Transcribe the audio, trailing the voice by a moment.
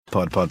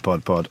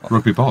Pod.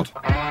 Rugby pod.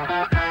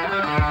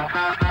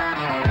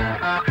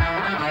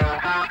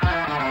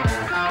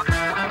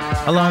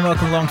 Hello and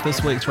welcome along to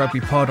this week's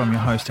Rugby Pod. I'm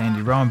your host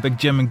Andy Rowan. Big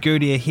Jim and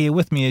Goodey are here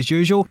with me as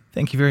usual.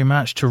 Thank you very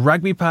much to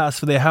Rugby Pass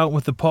for their help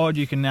with the pod.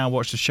 You can now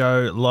watch the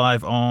show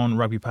live on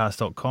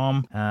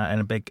rugbypass.com, and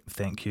a big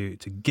thank you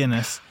to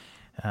Guinness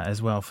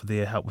as well for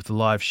their help with the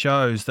live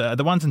shows.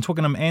 The ones in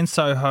Twickenham and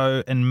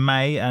Soho in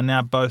May are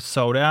now both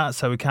sold out,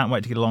 so we can't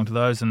wait to get along to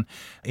those and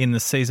end the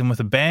season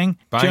with a bang.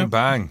 Bang,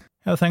 bang.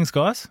 How are things,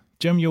 guys?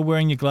 Jim, you're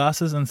wearing your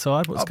glasses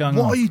inside. What's going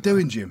on? What are you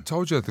doing, Jim?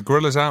 Told you, the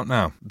gorilla's out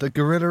now. The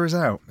gorilla is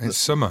out. It's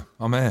summer.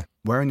 I'm here.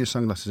 Wearing your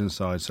sunglasses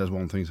inside says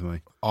one thing to me.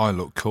 I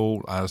look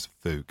cool as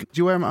fook. Do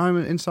you wear them at home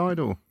inside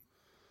or?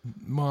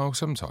 Well,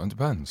 sometimes,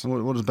 depends.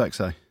 What does Beck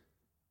say?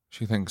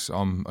 She thinks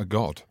I'm a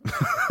god.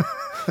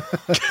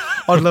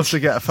 I'd love to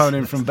get a phone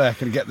in from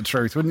Beck and get the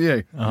truth, wouldn't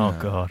you? Oh,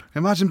 God.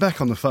 Imagine Beck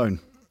on the phone.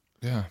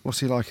 Yeah. What's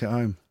he like at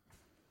home?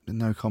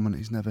 No comment,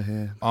 he's never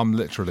here. I'm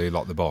literally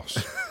like the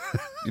boss.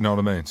 You know what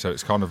I mean? So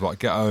it's kind of like,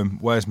 get home,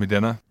 where's my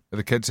dinner? Are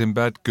the kids in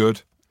bed?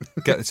 Good.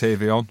 Get the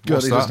TV on. Good,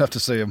 What's he that? doesn't have to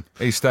see him.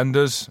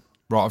 EastEnders.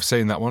 Right, I've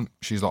seen that one.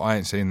 She's like, I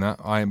ain't seen that.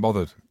 I ain't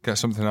bothered. Get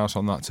something else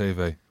on that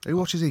TV. Who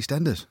watches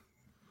EastEnders?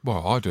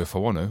 Well, I do if I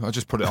want to. I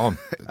just put it on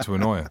to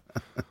annoy her.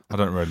 I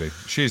don't really.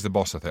 She's the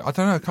boss, I think. I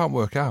don't know. I can't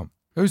work out.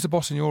 Who's the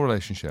boss in your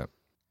relationship?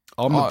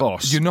 I'm the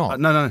boss. You're not.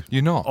 No.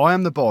 You're not. I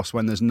am the boss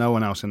when there's no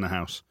one else in the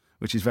house,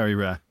 which is very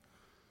rare.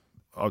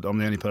 I'm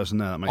the only person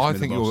there that makes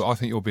me the boss. I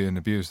think you're being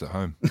abused at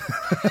home.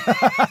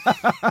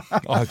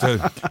 I do.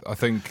 I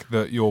think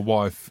that your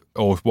wife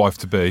or wife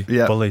to be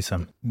Bullies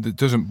him.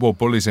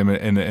 Bullies him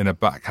in a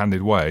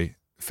backhanded way.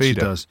 Feeder.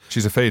 She does.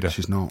 She's a feeder.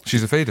 She's not.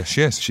 She's a feeder.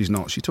 She is. She's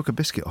not. She took a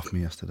biscuit off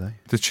me yesterday.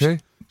 Did she?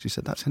 She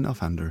said, that's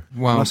enough, Andrew.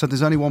 Well, and I said,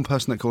 there's only one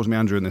person that calls me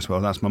Andrew in this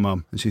world, that's my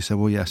mum. And she said,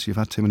 well, yes, you've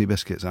had too many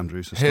biscuits,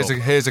 Andrew, so here's stop. a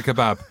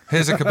kebab.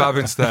 Here's a kebab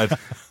instead.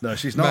 No,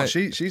 she's not.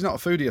 Mate. She's not a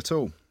foodie at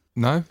all.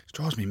 No? It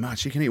drives me mad.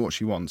 She can eat what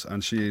she wants,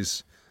 and she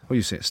is, well,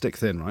 you see it, stick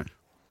thin, right?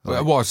 Well,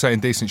 I was saying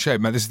decent shape,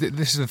 man. This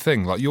is the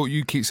thing. Like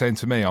you keep saying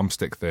to me, I'm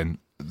stick thin.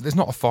 There's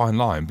not a fine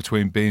line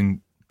between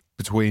being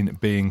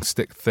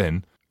stick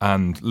thin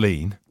and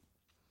lean,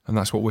 and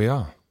that's what we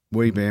are.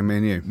 We being me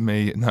and you.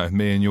 Me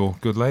and your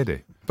good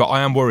lady. But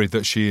I am worried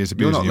that she is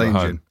You're abusing not you lean,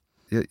 at home.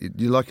 Jim.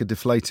 You're like a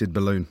deflated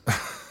balloon.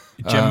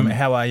 Jim,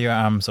 how are your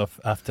arms off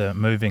after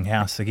moving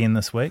house again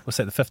this week? Was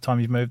that the 5th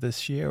time you've moved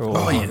this year? Or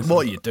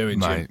What are you doing,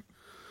 mate?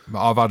 Jim?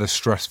 I've had a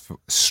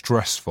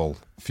stressful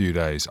few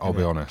days, I'll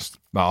be honest.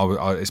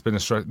 It's been a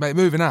stress. Mate,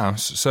 moving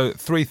house, so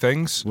 3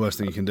 things. Worst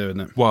thing you can do, isn't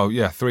it? Well,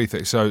 yeah, 3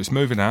 things. So it's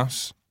moving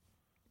house,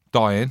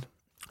 dying.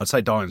 I'd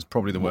say dying's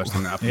probably the worst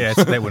thing that happens. Yeah,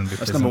 that wouldn't be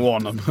That's pleasant. number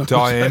one.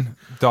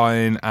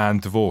 dying,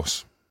 and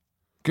divorce.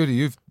 Goody,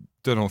 you've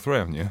done all 3,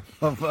 haven't you?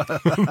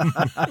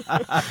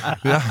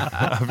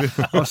 Yeah.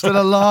 I'm still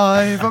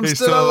alive. He's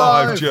still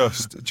alive.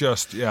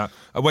 Just, yeah.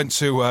 I went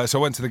to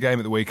the game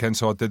at the weekend,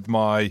 so I did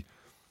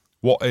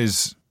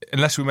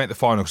unless we make the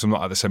final, because I'm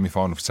not at the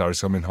semi-final for Saturday,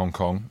 so I'm in Hong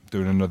Kong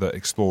doing another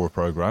Explorer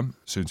programme,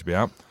 soon to be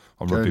out,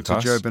 on Rugby Going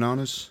Pass. to Joe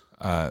Bananas.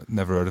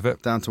 Never heard of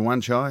it. Down to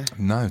Wan Chai.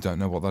 No, don't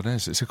know what that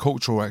is. It's a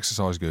cultural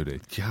exercise, Goody.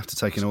 You have to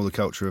take in all the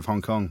culture of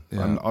Hong Kong.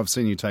 Yeah. And I've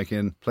seen you take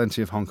in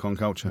plenty of Hong Kong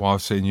culture. Well,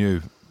 I've seen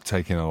you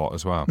take in a lot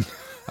as well.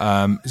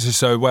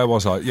 So where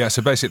was I? Yeah,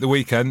 so basically at the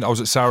weekend, I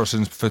was at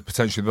Saracens for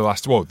potentially the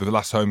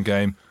last home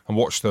game and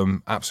watched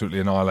them absolutely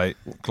annihilate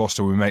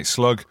Gloucester with my mate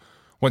Slug.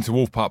 Went to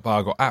Wolf Park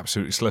Bar, got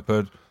absolutely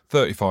slippered.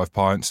 35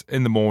 pints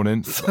in the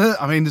morning.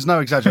 I mean, there's no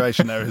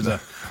exaggeration there, is there?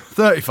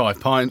 35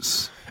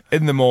 pints.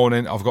 In the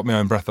morning, I've got my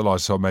own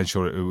breathalyzer, so I made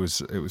sure it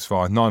was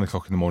fine. 9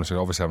 o'clock in the morning,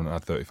 so obviously I haven't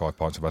had 35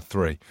 pints, I've had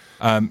 3.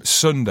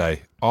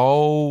 Sunday,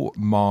 oh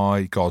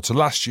my God. So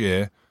last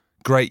year,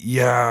 Great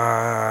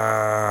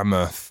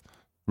Yarmouth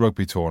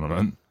rugby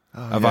tournament.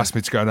 Have asked me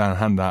to go down and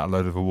hand out a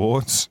load of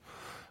awards.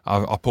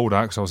 I pulled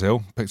out because I was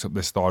ill, picked up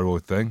this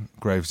thyroid thing,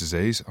 Graves'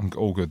 disease. I'm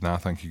all good now,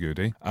 thank you,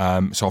 Goody.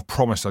 So I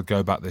promised I'd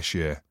go back this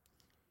year.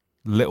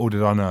 Little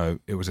did I know,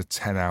 it was a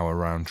 10-hour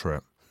round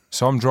trip.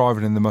 So I'm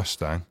driving in the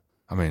Mustang.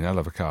 I mean, hell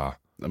of a car.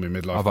 I mean,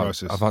 midlife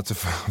crisis. I've had to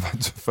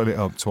fill it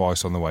up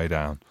twice on the way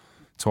down,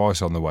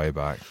 twice on the way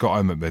back. Got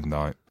home at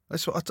midnight.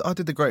 That's what I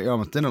did the Great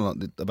Yarmouth dinner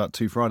about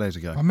 2 Fridays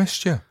ago. I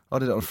missed you. I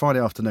did it on Friday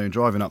afternoon,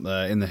 driving up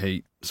there in the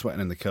heat,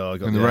 sweating in the car.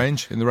 In the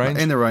range? In the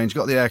range.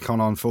 Got the aircon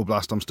on, full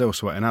blast. I'm still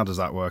sweating. How does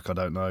that work? I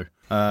don't know.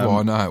 Well,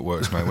 I know how it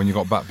works, mate. When you've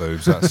got back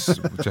boobs, that's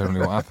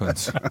generally what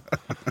happens.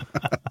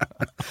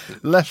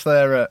 Left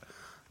there at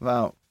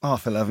about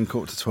 11:30,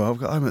 12:15.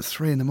 Got home at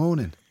 3 in the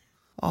morning.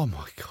 Oh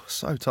my God,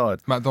 so tired.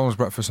 McDonald's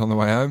breakfast on the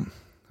way home?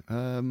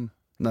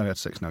 No, we had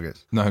 6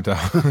 nuggets. No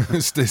doubt.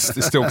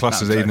 it's still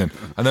classed as evening.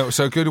 I know.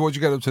 So, Goody, what did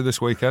you get up to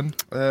this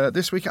weekend?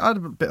 This weekend, I had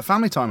a bit of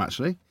family time,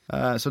 actually.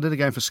 So I did a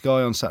game for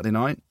Sky on Saturday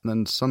night, and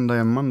then Sunday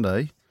and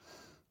Monday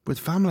with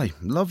family.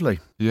 Lovely.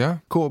 Yeah?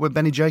 Caught up with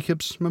Benny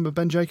Jacobs. Remember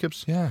Ben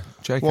Jacobs? Yeah,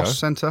 Jaco. Wasp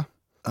Centre.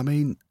 I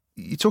mean,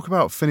 you talk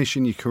about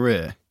finishing your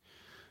career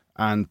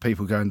and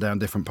people going down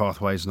different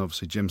pathways, and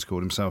obviously Jim's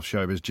called himself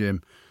Showbiz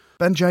Jim.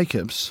 Ben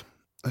Jacobs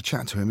I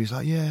chatted to him. He's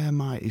like, yeah,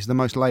 mate. He's the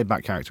most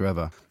laid-back character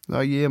ever.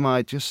 Like, yeah,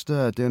 mate, just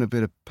doing a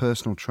bit of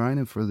personal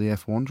training for the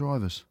F1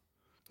 drivers.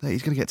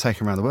 He's going to get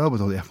taken around the world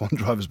with all the F1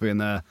 drivers being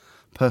their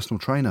personal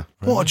trainer.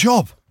 Really? What a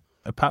job!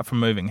 Apart from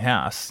moving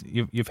house,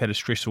 you've had a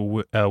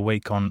stressful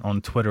week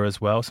on Twitter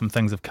as well. Some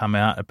things have come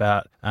out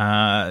about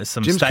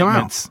some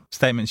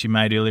statements you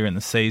made earlier in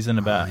the season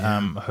about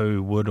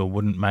who would or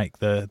wouldn't make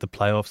the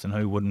playoffs and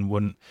who wouldn't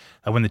win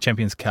the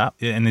Champions Cup.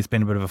 And there's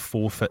been a bit of a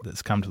forfeit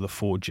that's come to the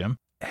fore, Jim.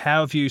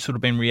 How have you sort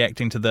of been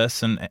reacting to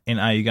this, and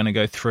are you going to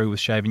go through with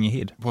shaving your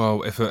head?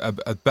 Well, if a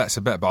bet's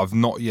a bet, but I've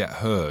not yet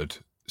heard.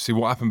 See,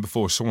 what happened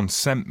before, someone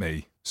sent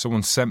me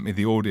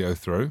the audio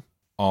through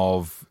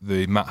of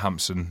the Matt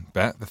Hampson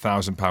bet, the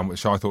 £1,000,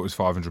 which I thought was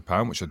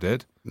 £500, which I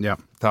did. Yeah.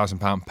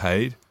 £1,000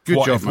 paid.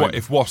 Good job, mate.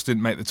 If Wasps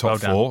didn't make the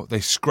top four,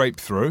 they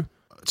scraped through.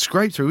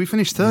 Scraped through? We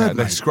finished third,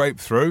 yeah, they scraped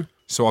through.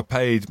 So I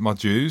paid my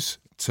dues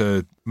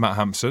to Matt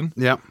Hampson.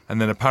 Yeah. And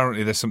then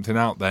apparently there's something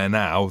out there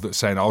now that's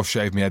saying I'll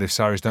shave my head if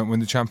Sarries don't win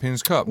the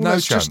Champions Cup. Well, no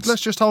chance.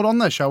 Let's just hold on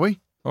there, shall we?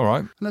 All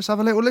right. Let's have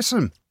a little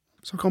listen.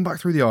 So I've gone back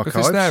through the archives. If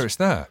it's there, it's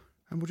there.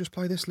 And we'll just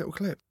play this little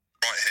clip.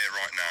 Right here,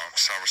 right now,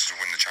 Saracens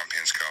will win the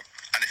Champions Cup.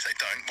 And if they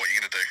don't, what are you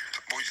going to do?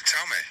 Well, you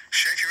tell me.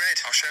 Shave your head.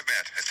 I'll shave my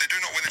head. If they do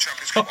not win the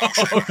Champions Cup, I'll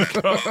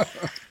shave my head.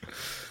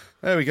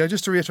 There we go.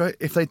 Just to reiterate,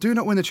 if they do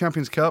not win the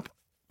Champions Cup,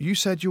 you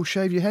said you'll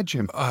shave your head,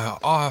 Jim.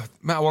 Matt,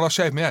 well, I'll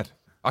shave my head.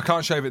 I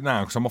can't shave it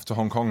now because I'm off to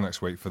Hong Kong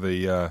next week for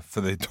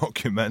the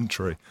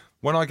documentary.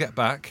 When I get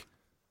back,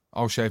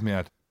 I'll shave my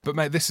head. But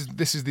mate, this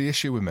is the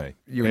issue with me.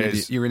 You're an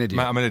idiot.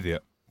 Mate, I'm an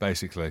idiot.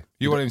 Basically,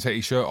 you won't even take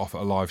your shirt off at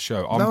a live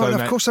show. No,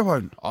 of course I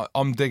won't.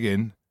 I'm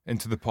digging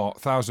into the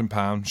pot,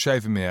 £1,000,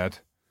 shaving my head.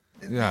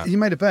 Yeah, you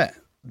made a bet.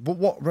 But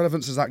what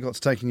relevance has that got to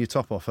taking your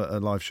top off at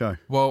a live show?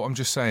 Well, I'm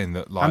just saying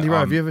that. Like, Andy Rowe,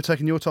 have you ever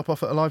taken your top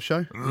off at a live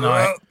show?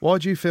 No. Why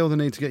do you feel the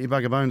need to get your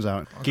bag of bones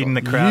out? Getting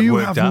the crowd you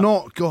worked have up.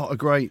 not got a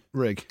great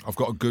rig. I've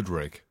got a good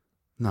rig.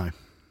 No,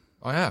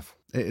 I have.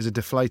 it is a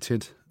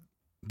deflated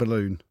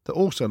balloon that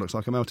also looks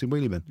like a melted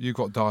wheelie bin. You've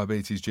got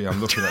diabetes, G. I'm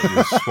looking at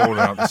you, swollen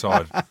out the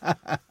side.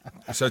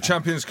 So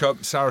Champions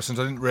Cup, Saracens,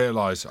 I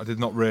did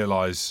not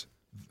realise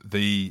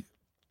the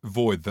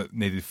void that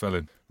needed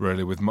filling,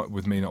 really, with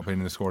me not being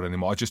in the squad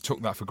anymore. I just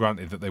took that for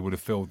granted that they would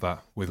have filled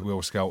that with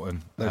Will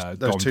Skelton, Those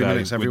Dom 2 Day,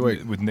 minutes every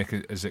week. with Nick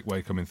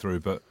Ezekwe coming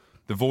through. But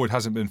the void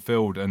hasn't been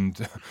filled,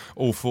 and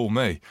all for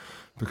me,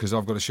 because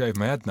I've got to shave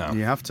my head now.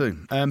 You have to.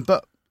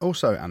 But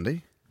also,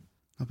 Andy,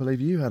 I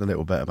believe you had a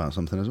little bet about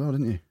something as well,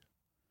 didn't you?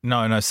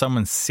 No,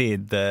 someone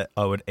said that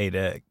I would eat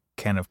a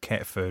can of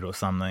cat food or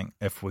something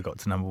if we got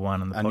to number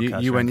one in the podcast.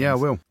 And you went, yeah, I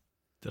will.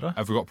 Did I?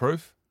 Have we got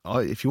proof?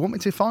 If you want me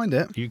to find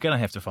it. You're going to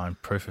have to find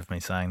proof of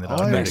me saying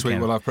that. Next week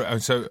we'll have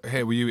proof. So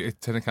here, will you eat a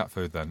tin of cat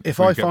food then? If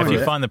you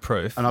find the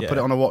proof, and I put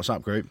it on a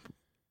WhatsApp group,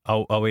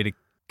 I'll eat a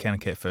can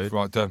of cat food.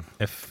 Right, done.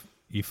 If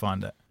you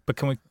find it, but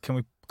can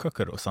we cook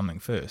it or something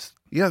first?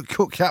 You don't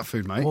cook cat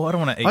food, mate. Well, I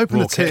don't want to eat Open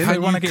raw a tin. cat food. I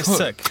want to get cook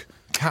sick.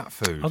 Cat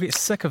food. I'll get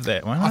sick of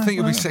that, won't I? I think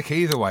you'll be sick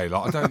either way.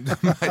 Like, I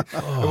don't, mate,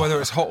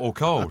 whether it's hot or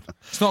cold.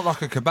 It's not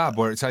like a kebab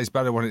where it tastes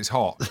better when it's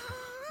hot. Do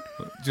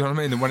you know what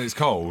I mean? Than when it's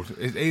cold.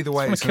 Either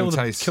way, it's going to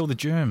taste. Kill the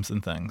germs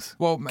and things.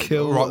 Well,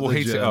 we'll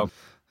heat it up.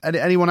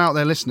 Anyone out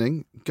there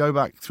listening, go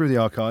back through the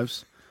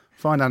archives,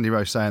 find Andy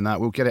Rowe saying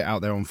that. We'll get it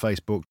out there on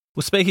Facebook.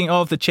 Well, speaking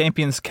of the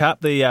Champions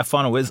Cup, the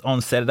final is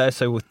on Saturday,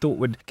 so we thought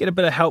we'd get a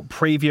bit of help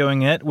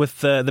previewing it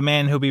with the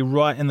man who'll be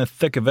right in the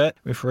thick of it.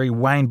 Referee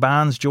Wayne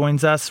Barnes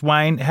joins us.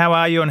 Wayne, how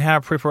are you and how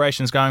are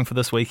preparations going for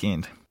this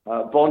weekend?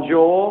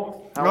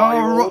 Bonjour. How are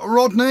you?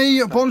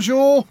 Rodney,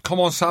 bonjour. Come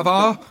on, ça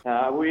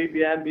va? Oui,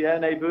 bien,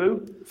 et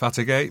vous?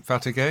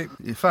 Fatigué.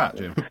 You're fat,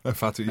 Jim.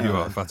 You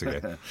are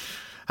fatigué.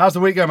 How's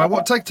the week going,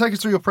 mate? Take us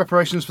through your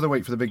preparations for the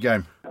week for the big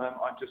game.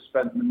 I just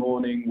spent the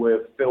morning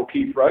with Phil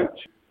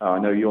Keith-Roach. I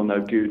know you'll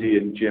know Goodey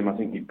and Jim. I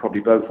think you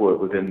probably both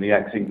work with him, the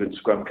ex-England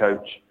scrum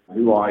coach,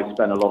 who I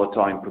spent a lot of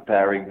time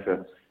preparing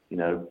for,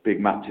 big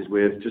matches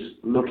with, just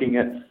looking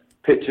at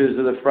pictures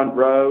of the front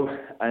row.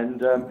 And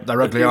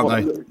they're ugly,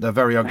 aren't they? They're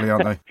very ugly,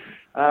 aren't they?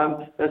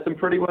 There's some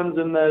pretty ones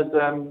and there's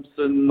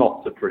some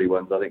not so pretty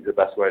ones, I think is the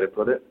best way to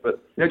put it.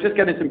 But, just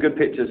getting some good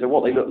pictures of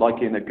what they look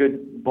like in a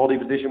good body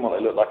position, what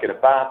they look like in a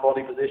bad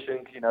body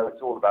position.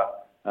 It's all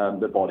about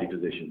the body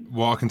position.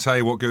 Well, I can tell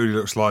you what Goodey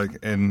looks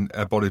like in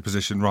a body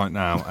position right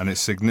now, and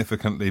it's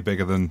significantly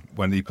bigger than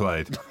when he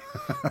played.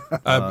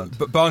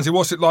 But Barnesy,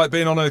 what's it like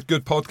being on a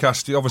good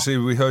podcast? Obviously,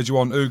 we heard you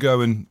on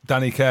Ugo and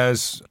Danny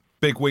Cares.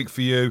 Big week for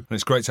you, and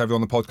it's great to have you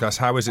on the podcast.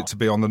 How is it to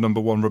be on the number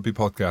one rugby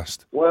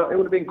podcast? Well, it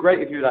would have been great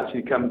if you'd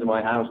actually come to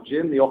my house,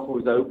 Jim. The offer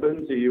was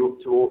open to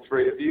all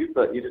three of you,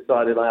 but you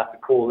decided I have to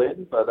call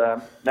in. But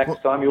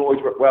next time, you're always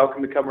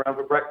welcome to come around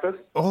for breakfast.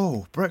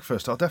 Oh,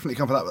 breakfast. I'll definitely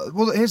come for that.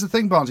 Well, here's the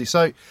thing, Barnesy.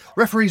 So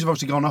referees have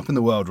obviously gone up in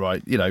the world,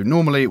 right?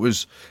 Normally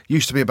it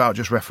used to be about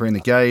just refereing the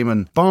game.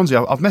 And Barnesy,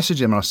 I've messaged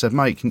him and I said,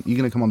 mate, you're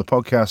going to come on the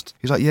podcast?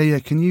 He's like, yeah.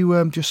 Can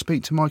you just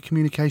speak to my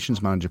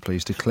communications manager,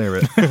 please, to clear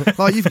it?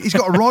 He's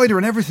got a rider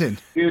and everything. in.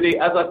 Goodey,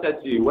 as I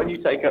said to you, when you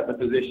take up the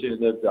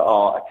position of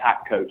our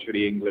attack coach for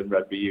the England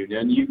Rugby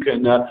Union, you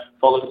can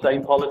follow the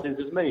same policies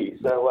as me.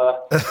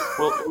 So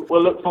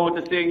we'll look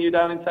forward to seeing you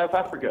down in South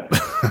Africa.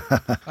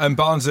 And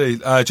Barnsley,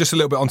 just a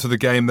little bit onto the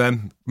game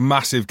then.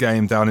 Massive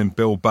game down in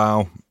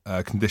Bilbao.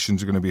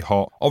 Conditions are going to be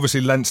hot.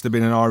 Obviously, Leinster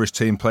being an Irish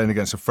team playing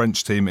against a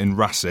French team in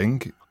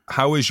Racing.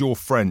 How is your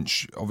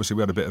French? Obviously,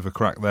 we had a bit of a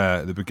crack there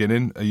at the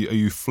beginning. Are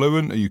you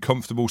fluent? Are you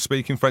comfortable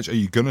speaking French? Are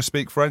you going to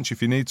speak French if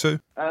you need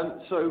to?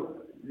 So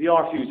the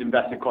RFU's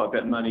invested quite a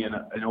bit of money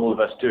in all of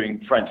us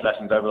doing French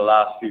lessons over the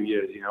last few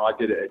years. You know, I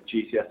did it at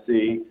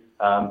GCSE.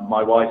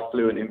 My wife's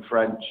fluent in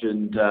French,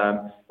 and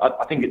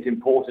I think it's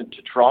important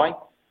to try.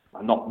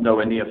 I'm not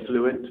nowhere near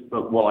fluent,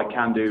 but what I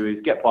can do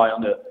is get by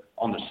on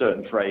the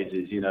certain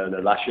phrases. You know, the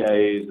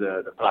lâchers,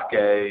 the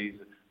plaqués,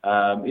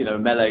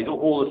 mêlées,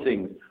 all the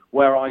things.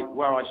 Where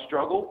I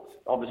struggle,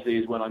 obviously,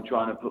 is when I'm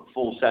trying to put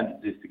full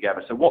sentences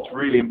together. So what's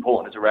really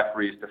important as a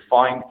referee is to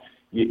find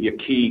your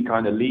key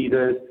kind of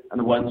leaders and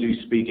the ones who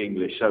speak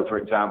English. So, for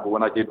example,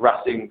 when I did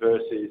Racing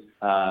versus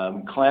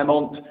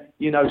Claremont,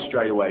 you know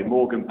straight away,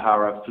 Morgan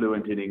Parra,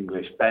 fluent in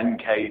English, Ben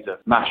Kaiser,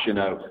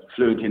 Machino,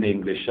 fluent in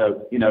English.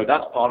 So, you know,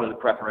 that's part of the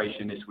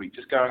preparation this week,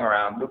 just going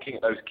around, looking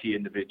at those key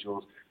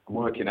individuals and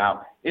working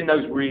out in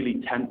those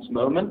really tense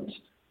moments,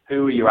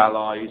 who are your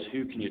allies?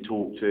 Who can you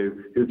talk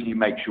to? Who can you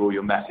make sure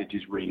your message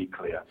is really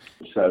clear?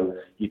 So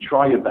you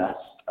try your best.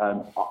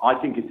 I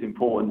think it's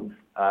important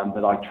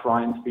that I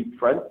try and speak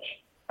French.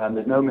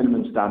 There's no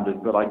minimum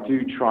standard, but I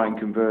do try and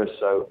converse.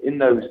 So in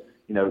those,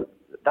 you know,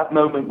 that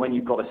moment when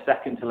you've got a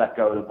second to let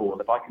go of the ball,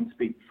 if I can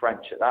speak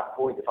French at that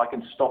point, if I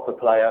can stop a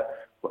player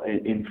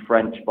in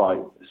French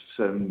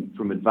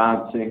from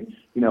advancing,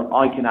 you know,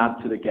 I can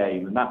add to the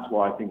game. And that's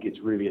why I think it's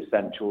really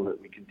essential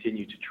that we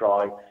continue to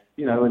try,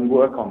 you know, and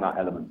work on that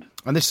element.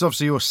 And this is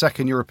obviously your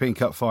second European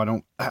Cup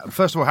final.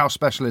 First of all, how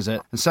special is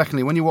it? And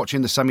secondly, when you're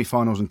watching the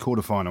semi-finals and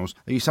quarter-finals,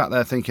 are you sat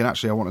there thinking,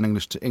 actually, I want an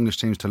English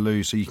teams to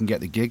lose so you can get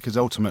the gig? Because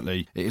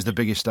ultimately, it is the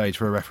biggest stage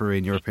for a referee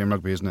in European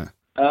rugby, isn't it?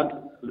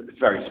 It's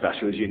very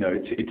special, as you know.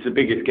 It's the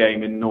biggest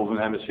game in Northern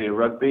Hemisphere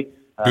rugby.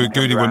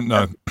 Goodey wouldn't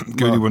know.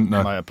 Goodey wouldn't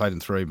know. I might have played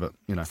in 3, but,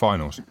 you know.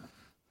 Finals.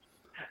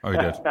 Oh, he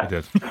did.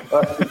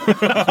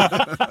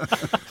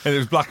 It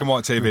was black and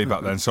white TV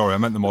back then. Sorry, I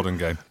meant the modern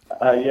game.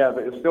 Yeah,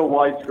 but it was still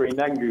widescreen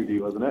then,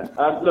 Goodey, wasn't it?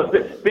 Look,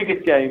 the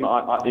biggest game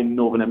in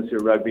Northern Hemisphere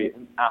rugby.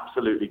 I'm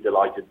absolutely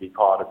delighted to be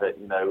part of it.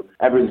 You know,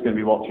 everyone's going to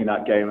be watching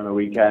that game on the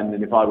weekend,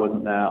 and if I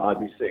wasn't there, I'd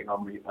be sitting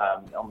on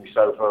the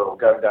sofa or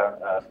going down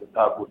the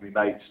pub with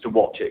my mates to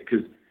watch it,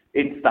 because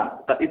it's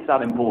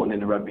that important in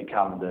the rugby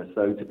calendar.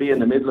 So to be in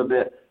the middle of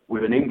it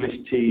with an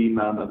English team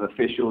of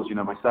officials, you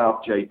know,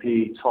 myself,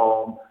 JP,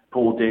 Tom,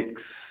 Paul Dix,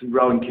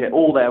 Rowan Kitt,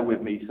 all there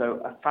with me.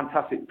 So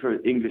fantastic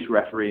for English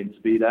refereeing to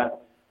be there.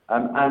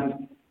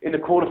 And in the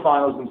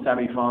quarterfinals and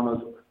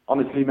semi-finals,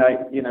 honestly, mate,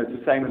 you know, it's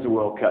the same as a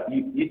World Cup.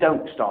 You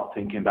don't start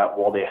thinking about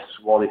what if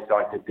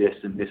I did this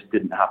and this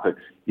didn't happen.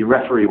 You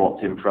referee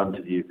what's in front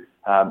of you.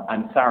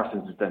 And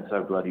Saracens has done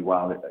so bloody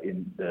well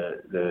in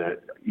the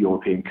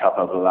European Cup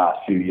over the last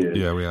few years.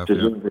 Yeah, we have.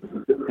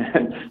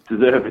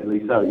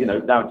 Deservedly so. You know,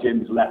 now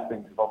Jim's left,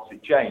 things have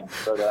obviously changed.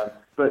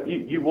 But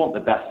you want the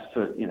best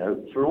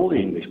for all the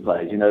English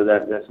players. You know,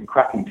 there's some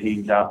cracking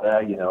teams out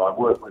there. You know, I've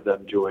worked with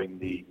them during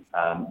the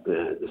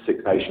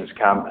Six Nations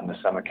camp and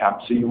the summer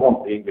camp. So you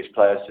want the English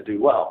players to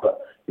do well. But,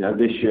 you know,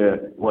 this year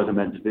it wasn't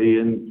meant to be.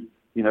 And,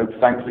 you know,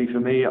 thankfully for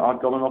me,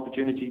 I've got an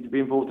opportunity to be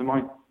involved in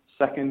my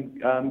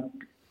second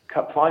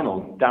Cup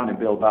final down in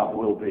Bilbao.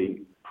 Will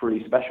be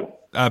pretty special.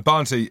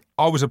 Barnsley,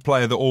 I was a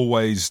player that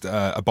always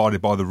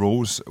abided by the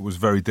rules, was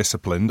very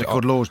disciplined. They're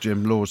called laws,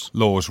 Jim, laws.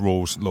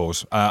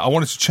 Rules. I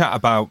wanted to chat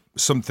about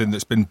something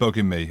that's been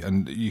bugging me,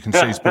 and you can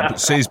see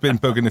it's been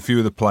bugging a few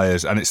of the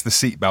players, and it's the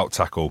seatbelt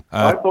tackle.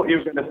 I thought you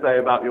were going to say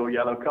about your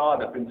yellow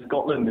card up in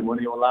Scotland in one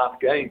of your last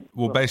games.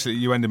 Well, basically,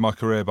 you ended my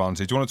career,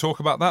 Barnsley. Do you want to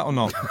talk about that or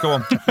not? Go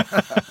on.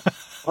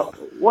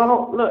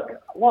 Well, look,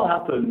 what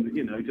happened,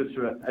 you know, just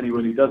for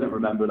anyone who doesn't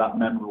remember that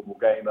memorable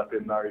game up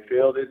in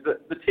Murrayfield, is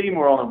that the team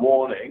were on a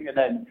warning, and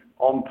then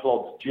on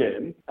plods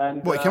Jim.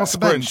 And what, he came off the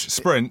bench?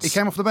 Sprints. He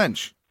came off the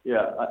bench?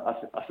 Yeah,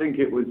 I think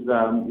it was,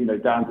 you know,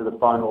 down to the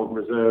final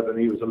reserve, and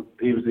he was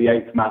the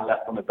 8th man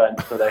left on the bench,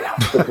 so they had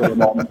to put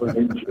him on for an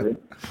injury.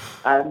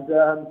 And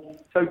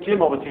so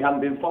Jim obviously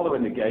hadn't been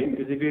following the game,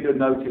 because if he'd have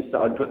noticed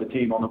that I'd put the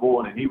team on the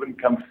warning, he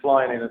wouldn't come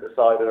flying in at the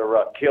side of the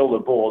ruck, kill the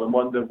ball, and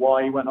wonder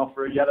why he went off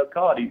for a yellow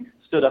card. He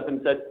stood up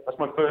and said, "That's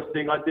my first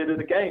thing I did at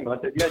the game." I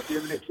said, "Yeah,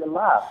 Jim, it's your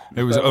last."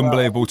 It was an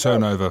unbelievable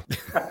turnover.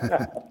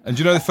 And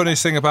do you know the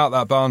funniest thing about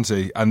that,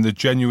 Barnsley, and the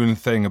genuine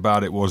thing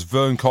about it was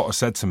Vern Cotter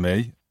said to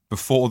me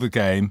before the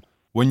game,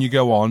 when you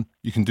go on,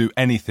 you can do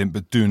anything,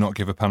 but do not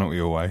give a penalty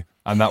away.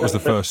 And that was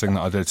the first thing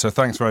that I did. So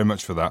thanks very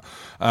much for that.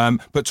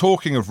 But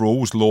talking of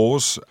rules,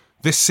 laws,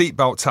 this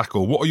seatbelt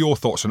tackle, what are your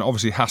thoughts on it?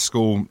 Obviously,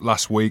 Haskell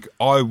last week,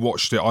 I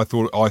watched it. I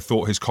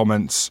thought his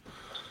comments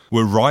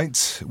were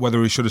right,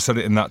 whether he should have said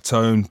it in that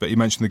tone, but he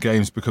mentioned the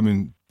game's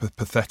becoming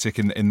pathetic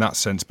in that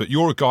sense. But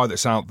you're a guy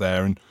that's out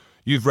there, and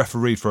you've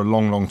refereed for a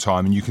long, long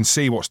time, and you can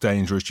see what's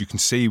dangerous. You can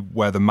see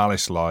where the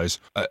malice lies.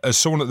 As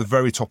someone at the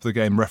very top of the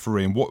game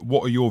refereeing,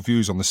 what are your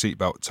views on the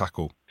seatbelt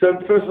tackle? So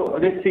first of all,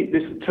 this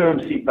term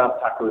seatbelt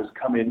tackle has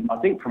come in, I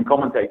think, from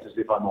commentators,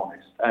 if I'm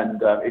honest,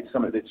 and it's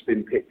something that's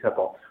been picked up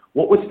on.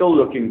 What we're still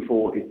looking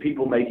for is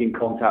people making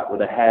contact with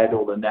the head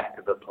or the neck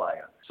of the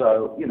player.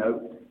 So,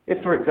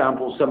 if, for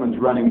example, someone's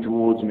running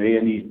towards me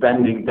and he's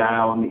bending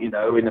down, in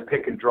a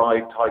pick and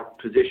drive type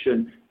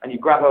position, and you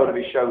grab hold of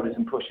his shoulders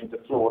and push him to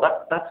the floor,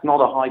 that's not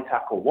a high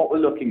tackle. What we're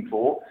looking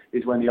for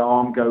is when the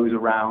arm goes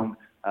around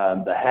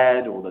the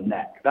head or the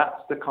neck. That's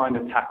the kind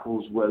of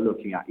tackles we're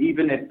looking at.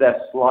 Even if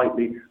they're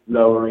slightly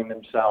lowering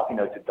themselves,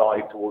 to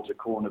dive towards a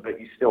corner, but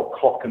you still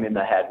clock them in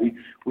the head.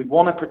 We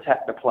want to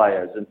protect the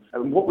players.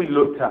 And what we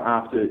looked at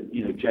after,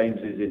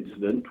 James's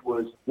incident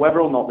was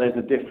whether or not there's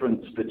a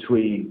difference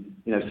between,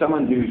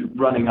 someone who's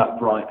running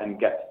upright and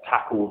gets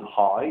tackled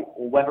high,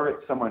 or whether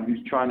it's someone who's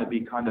trying to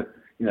be kind of,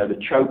 the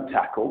choke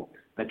tackle.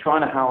 They're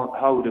trying to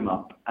hold him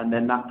up, and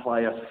then that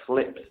player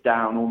slips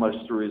down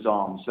almost through his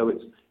arms. So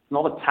it's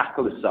not a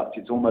tackle as such,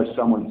 it's almost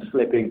someone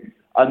slipping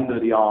under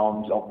the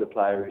arms of the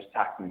player who's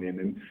tackling him.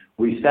 And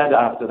we said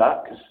after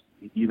that, because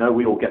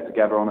we all get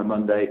together on a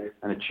Monday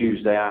and a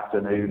Tuesday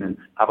afternoon and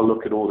have a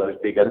look at all those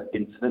big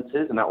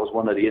incidences, and that was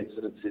one of the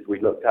incidences we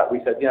looked at. We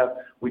said,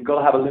 we've got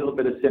to have a little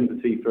bit of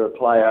sympathy for a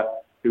player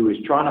who is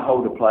trying to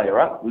hold a player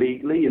up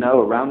legally,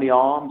 around the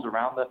arms,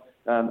 around the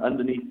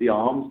underneath the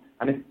arms,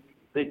 and if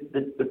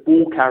the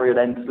ball carrier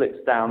then slips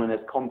down and there's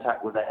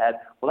contact with the head,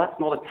 well, that's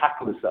not a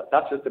tackle as such.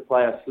 That's just a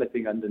player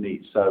slipping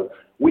underneath. So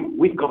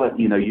we've got to,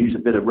 use a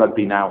bit of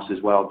rugby nous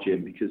as well,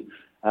 Jim, because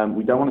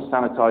we don't want to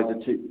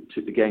sanitise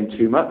the game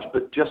too much,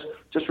 but just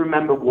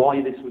remember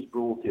why this was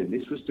brought in.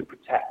 This was to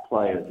protect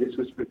players. This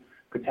was to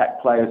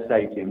protect player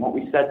safety. And what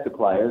we said to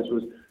players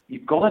was,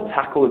 you've got to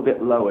tackle a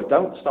bit lower.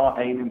 Don't start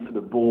aiming for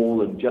the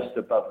ball and just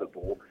above the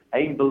ball.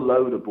 Aim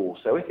below the ball.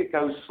 So if it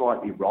goes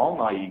slightly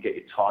wrong, i.e. you get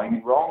your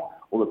timing wrong,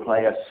 or the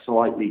player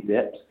slightly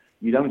dips,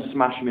 you don't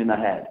smash him in the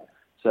head.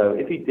 So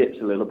if he dips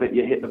a little bit,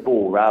 you hit the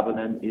ball rather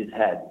than his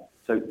head.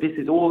 So this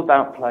is all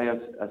about player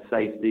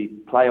safety,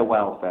 player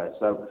welfare.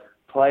 So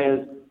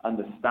players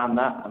understand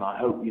that, and I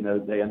hope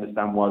they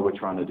understand why we're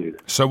trying to do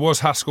this. So was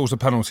Haskell's a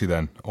penalty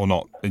then, or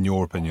not, in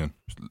your opinion?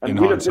 And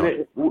we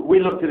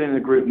looked at it in the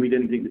group, and we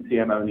didn't think the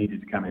TMO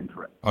needed to come in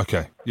for it.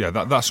 Okay, yeah,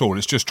 that's all.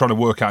 It's just trying to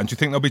work out. And do you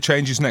think there'll be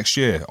changes next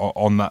year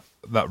on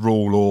that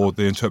rule or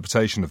the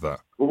interpretation of that?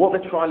 Well, what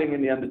they're trialling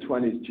in the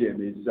under-20s,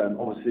 Jim, is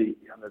obviously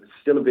there's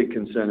still a big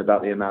concern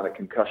about the amount of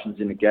concussions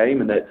in the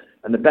game,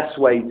 and the best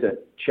way to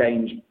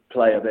change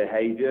player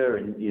behaviour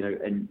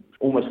and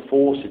almost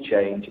force a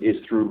change is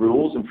through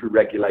rules and through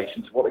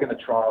regulations. What they're going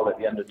to trial at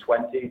the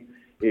under-20s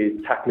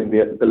is tackling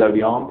below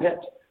the armpit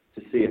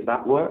to see if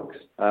that works.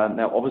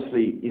 Now,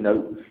 obviously,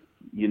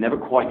 you're never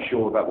quite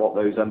sure about what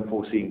those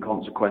unforeseen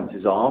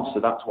consequences are, so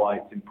that's why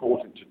it's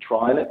important to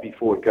trial it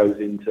before it goes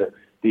into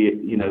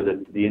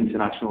the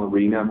international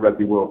arena and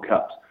Rugby World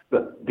Cups.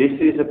 But this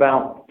is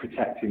about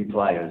protecting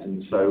players,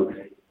 and so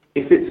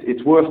if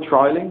it's worth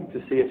trialing to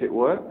see if it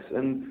works,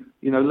 and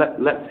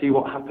let's see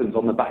what happens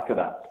on the back of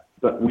that.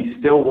 But we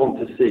still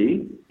want to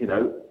see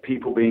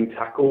people being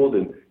tackled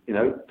and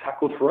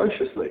tackled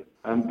ferociously.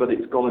 But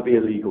it's got to be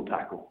a legal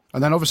tackle.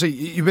 And then obviously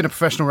you've been a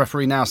professional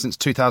referee now since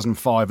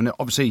 2005, and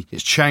obviously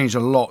it's changed a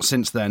lot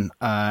since then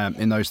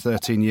in those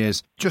 13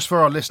 years. Just for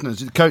our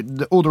listeners,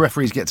 all the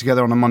referees get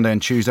together on a Monday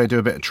and Tuesday, do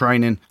a bit of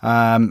training,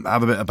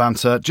 have a bit of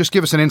banter. Just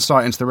give us an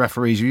insight into the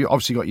referees. You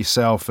obviously got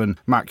yourself and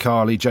Matt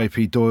Carley,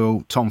 JP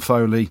Doyle, Tom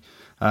Foley,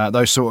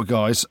 those sort of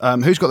guys.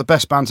 Who's got the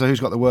best banter, who's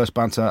got the worst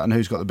banter, and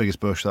who's got the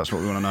biggest bush? That's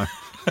what we want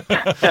to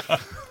know.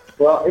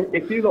 Well,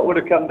 if you lot would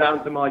have come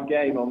down to my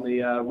game on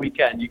the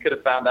weekend, you could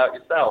have found out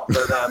yourself.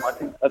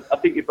 But I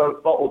think you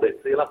both bottled it,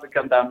 so you'll have to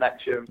come down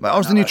next year. I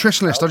was the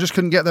nutritionist. I just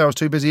couldn't get there. I was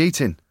too busy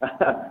eating.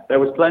 There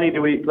was plenty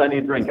to eat,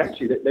 plenty to drink.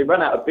 Actually, they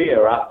ran out of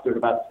beer after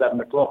about 7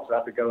 o'clock, so I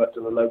had to go up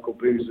to the local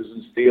boozers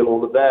and steal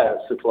all of their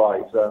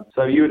supplies.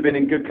 So you would have been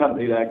in good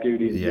company there,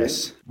 Goody.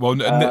 Yes. Well,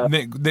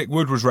 Nick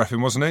Wood was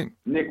reffing, wasn't he?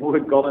 Nick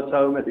Wood got us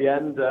home at the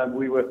end.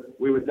 We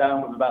were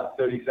down with about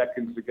 30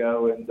 seconds to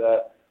go, and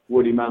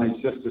Woody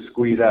managed just to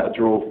squeeze out a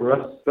draw for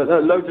us. But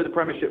loads of the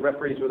Premiership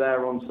referees were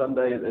there on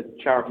Sunday at the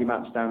charity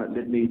match down at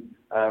Lydney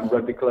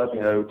Rugby Club.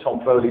 Tom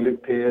Foley,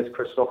 Luke Pearce,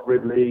 Christoph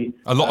Ridley.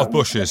 A lot of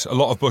bushes.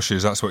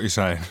 That's what you're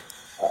saying.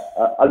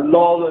 A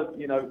lot of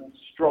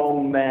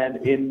strong men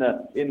in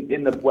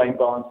the Wayne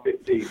Barnes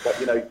 15.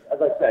 But as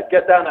I said,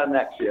 get down there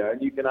next year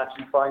and you can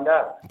actually find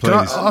out. Please. Can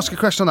I ask a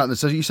question on that?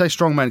 So you say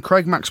strong men.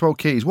 Craig Maxwell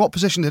Keys. What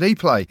position did he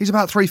play? He's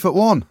about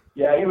 3'1".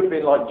 Yeah, he would have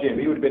been like Jim.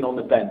 He would have been on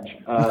the bench.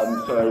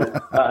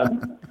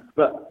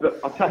 But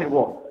I'll tell you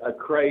what,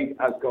 Craig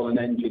has got an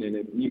engine in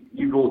him.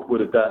 You all would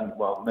have done,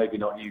 well, maybe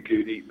not you,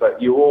 Goody,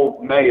 but you all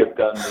may have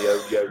done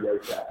the yo-yo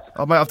test.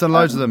 Oh, mate, I've done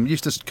loads of them.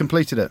 Used to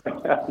completed it.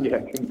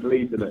 Yeah,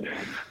 completed it.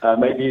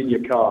 Maybe in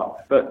your car.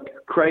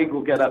 But Craig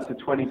will get up to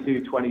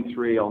 22,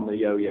 23 on the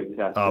yo-yo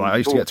test. Oh, mate, I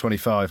used to get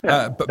 25.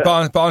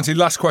 But Barnsley,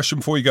 last question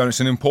before you go, and it's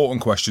an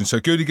important question. So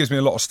Goody gives me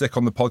a lot of stick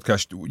on the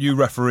podcast. You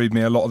refereed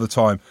me a lot of the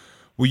time.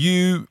 Were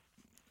you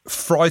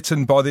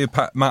frightened by the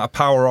amount of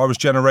power I was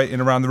generating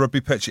around the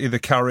rugby pitch, either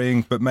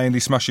carrying but mainly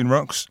smashing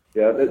rucks?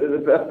 Yeah,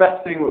 the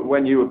best thing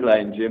when you were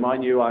playing, Jim, I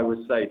knew I was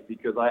safe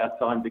because I had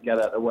time to get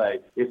out of the way.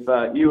 If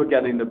you were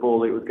getting the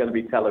ball, it was going to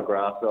be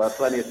telegraphed, so I had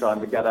plenty of time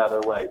to get out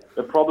of the way.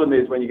 The problem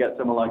is when you get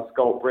someone like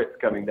Scott Brits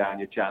coming down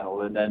your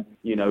channel, and then,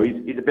 you know,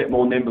 he's a bit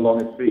more nimble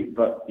on his feet.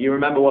 But you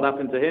remember what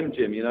happened to him,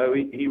 Jim? You know,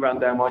 he ran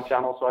down my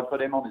channel, so I put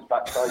him on his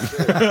backside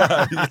too.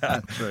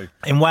 Yeah, true.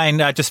 And Wayne,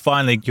 just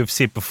finally, you've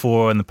said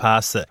before in the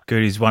past that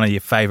Goodey's one of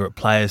your favourite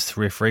players to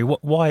referee.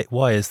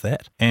 Why is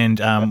that? And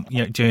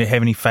you know, do you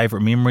have any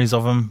favourite memories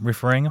of him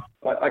refereeing him?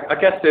 I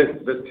guess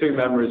there's two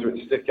memories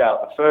which stick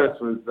out. The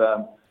first was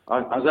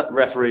I was at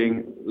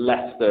refereeing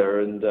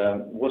Leicester and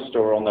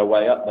Worcester were on their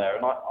way up there,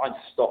 and I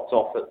stopped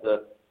off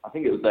at I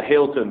think it was the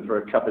Hilton for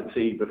a cup of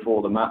tea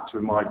before the match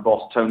with my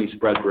boss Tony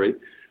Spreadbury,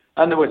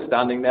 and they were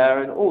standing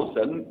there, and all of a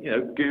sudden, you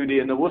know, Goodey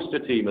and the Worcester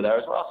team are there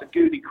as well. So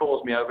Goodey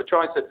calls me over,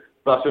 tries to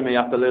butter me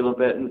up a little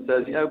bit, and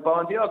says, you know,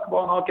 Barney, oh, come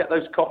on, I'll get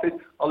those coffees.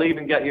 I'll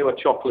even get you a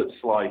chocolate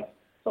slice.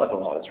 So I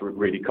thought, oh, that's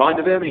really kind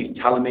of him. He's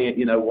telling me,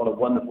 you know, what a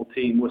wonderful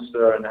team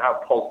Worcester and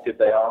how positive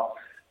they are.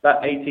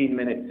 About 18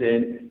 minutes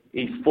in,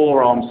 he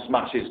forearm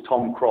smashes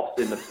Tom Cross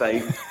in the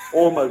face,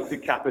 almost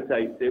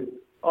decapitates him.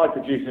 I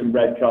produce him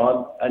red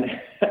card, and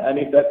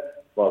he said,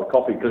 well, the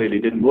coffee clearly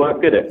didn't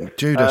work, did it?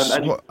 Judas.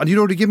 And you'd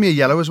already given me a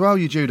yellow as well,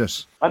 you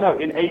Judas. I know,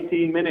 in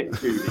 18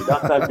 minutes, Judy.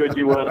 That's how good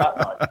you were that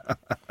night.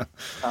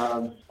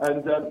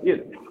 Yeah,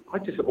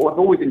 I've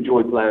always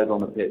enjoyed players on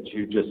the pitch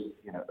who just,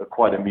 you know, are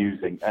quite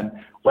amusing. And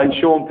when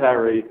Sean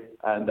Perry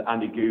and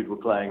Andy Good were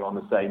playing on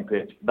the same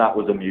pitch, that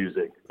was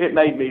amusing. It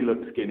made me look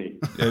skinny.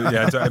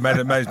 Yeah, it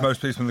made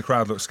most people in the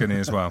crowd look skinny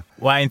as well.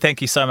 Wayne,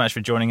 thank you so much for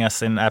joining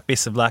us, and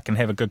best of luck, and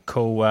have a good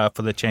call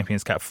for the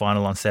Champions Cup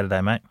final on Saturday,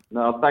 mate.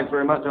 No, thanks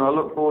very much, and I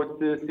look forward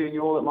to seeing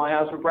you all at my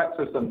house for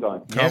breakfast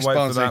sometime. Can't wait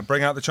for that.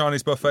 Bring out the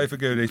Chinese buffet for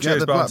Goodey.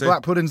 Cheers, Barty.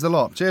 Black pudding's the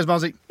lot. Cheers,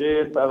 Barty.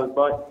 Cheers, fellas.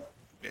 Bye.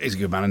 He's a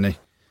good man, isn't he?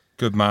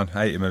 Good man.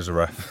 Hate him as a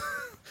ref.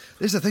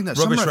 This is the thing that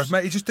rubbish ref,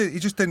 mate. He just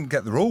didn't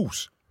get the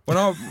rules. When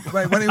he was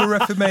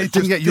reffing me, he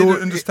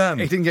didn't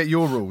understand. He didn't get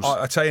your rules.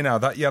 I tell you now,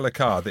 that yellow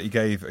card that he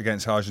gave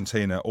against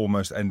Argentina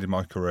almost ended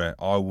my career.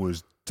 I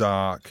was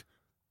dark,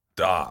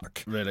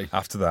 really,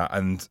 after that.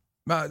 And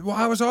Matt,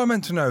 how was I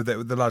meant to know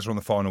that the lads were on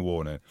the final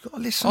warning?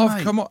 Listen,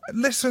 mate. Come on,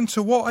 listen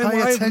to what Pay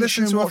I attention,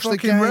 listen to a watch the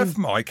fucking game. ref,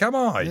 Mike. Am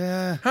I?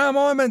 Yeah. How am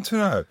I meant to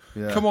know?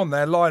 Yeah. Come on,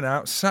 there, line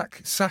out,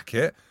 sack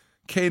it.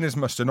 Keen as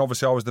mustard. And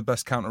obviously, I was the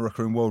best counter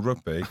rucker in world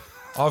rugby.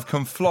 I've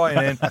come flying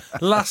in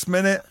last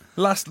minute,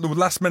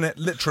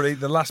 literally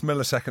the last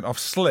millisecond. I've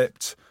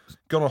slipped,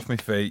 gone off my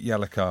feet,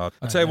 yellow card.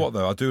 I tell you what,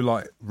 though, I do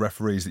like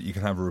referees that you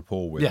can have a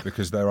rapport with,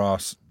 because there are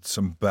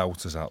some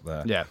belters out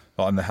there. Yeah,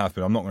 and there have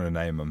been. I'm not going to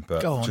name them,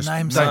 but go on, just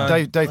name some.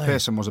 Dave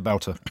Pearson was a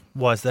belter.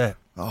 Why is that?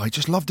 Oh, he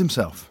just loved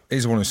himself.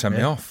 He's the one who sent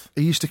me off.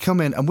 He used to come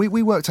in, and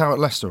we worked out at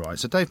Leicester, right?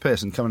 So Dave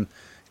Pearson come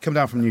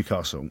down from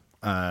Newcastle.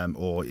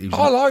 Or he was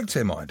I liked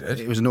him, I did.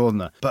 He was a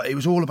northerner, but it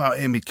was all about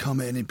him. He'd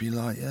come in, he'd be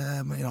like,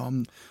 yeah, you know,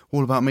 I'm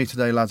all about me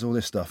today, lads, all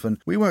this stuff.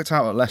 And we worked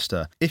out at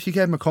Leicester, if you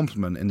gave him a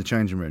compliment in the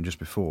changing room just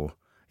before,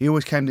 he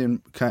always came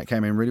in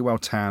really well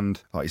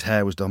tanned, like his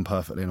hair was done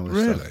perfectly and all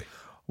this stuff.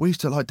 We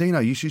used to, like, Dino,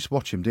 you used to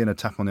watch him, Dino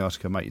tap on the arse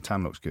and go, mate, your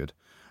tan looks good.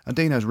 And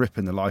Dino's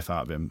ripping the life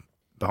out of him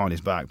behind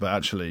his back, but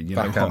actually, you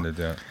know, backhanded,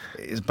 yeah.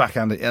 It's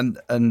backhanded.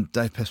 And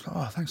Dave Pearson,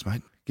 oh, thanks,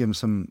 mate. Give him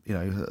some, you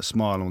know, a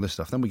smile and all this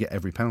stuff. Then we get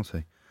every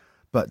penalty.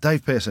 But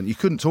Dave Pearson, you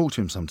couldn't talk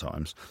to him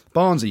sometimes.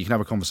 Barnsley, you can have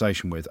a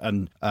conversation with,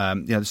 and you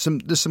know,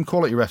 there's some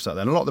quality refs out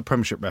there. And a lot of the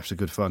Premiership refs are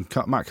good fun.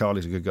 Matt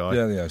Carley's a good guy.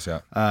 Yeah, he is, yeah.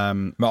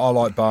 I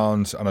like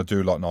Barnes, and I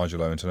do like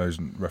Nigel Owens. I know he's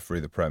referee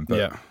of the Prem,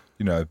 but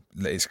you know,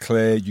 it's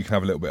clear you can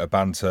have a little bit of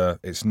banter.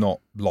 It's not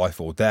life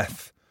or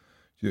death.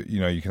 You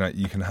know, you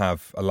can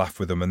have a laugh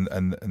with them,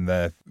 and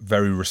they're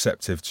very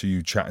receptive to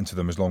you chatting to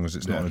them as long as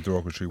it's not in a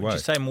derogatory way. Would you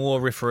say more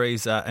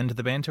referees are into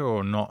the banter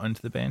or not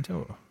into the banter?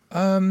 Or?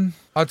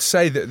 I'd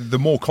say that the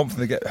more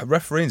confident they get,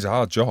 refereeing's a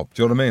hard job.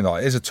 Do you know what I mean?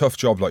 Like, it's a tough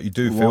job. Like, you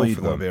do feel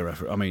for them. Be a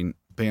referee. I mean,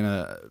 being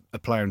a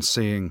player and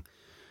seeing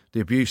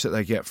the abuse that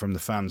they get from the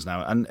fans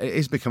now, and it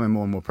is becoming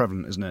more and more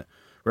prevalent, isn't it?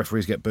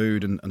 Referees get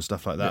booed and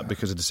stuff like that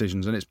because of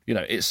decisions, and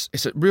it's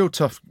a real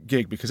tough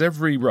gig because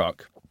every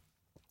ruck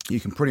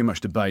you can pretty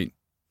much debate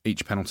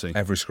each penalty.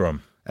 Every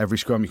scrum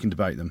you can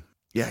debate them.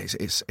 Yeah,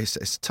 it's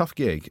a tough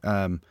gig.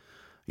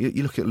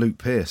 You look at Luke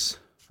Pearce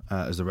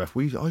as the ref.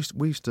 I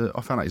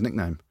found out his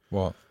nickname.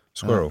 What?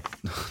 Squirrel?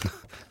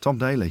 Tom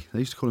Daly. They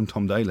used to call him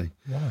Tom Daly.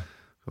 Why?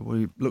 Well,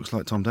 he looks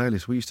like Tom Daly,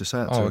 so we used to say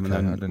that to him. Okay.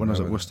 And then when I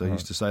was at Worcester, I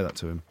used to say that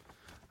to him.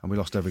 And we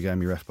lost every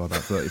game he ref by about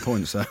 30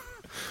 points. So.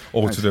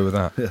 All to do with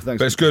that. Yeah, thanks.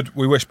 But it's good.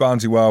 We wish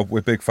Barnesy well.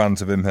 We're big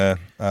fans of him here.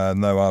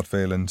 No hard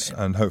feelings.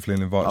 And hopefully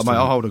he'll invite us. Mate,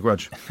 I'll hold a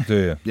grudge. Do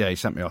you? Yeah, he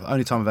sent me off.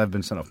 Only time I've ever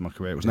been sent off in my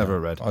career. It was never a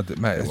red.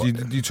 Mate,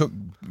 you took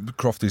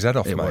Crofty's head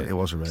off, mate. It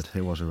was a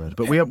red.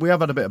 But we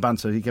have had a bit of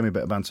banter. He gave me a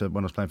bit of banter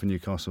when I was playing for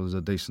Newcastle. There's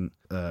a decent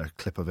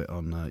clip of it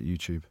on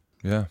YouTube.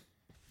 Yeah.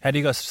 How do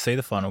you guys see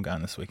the final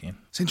going this weekend?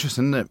 It's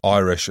interesting, isn't it?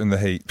 Irish in the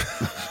heat.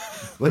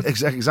 Well,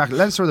 exactly.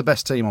 Leinster are the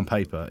best team on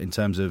paper in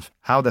terms of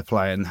how they're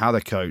playing, how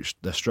they're coached,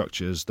 their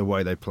structures, the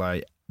way they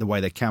play, the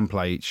way they can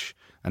play each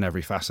and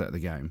every facet of the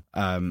game.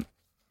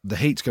 The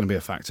heat's going to be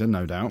a factor,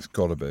 no doubt. It's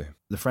got to be.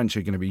 The French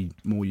are going to be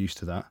more used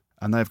to that.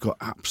 And they've got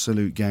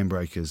absolute game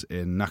breakers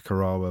in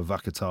Nakarawa,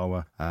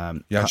 Vakatawa,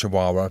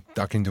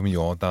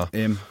 Yachawawa,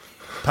 Im,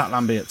 Pat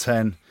Lambie at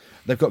 10.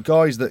 They've got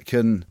guys that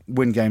can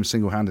win games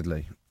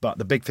single-handedly. But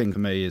the big thing for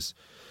me is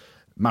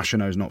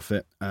Machino's not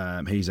fit.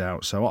 He's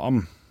out. So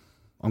I'm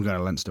going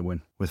to Leinster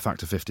win with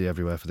factor 50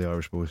 everywhere for the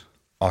Irish boys.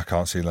 I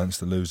can't see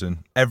Leinster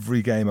losing.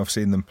 Every game I've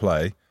seen them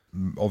play,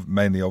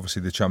 mainly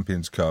obviously the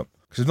Champions Cup,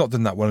 because they've not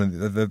done that well.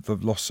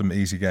 They've lost some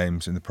easy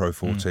games in the Pro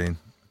 14.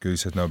 Goody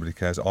says nobody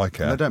cares. I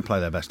care. And they don't play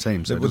their best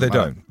teams. So they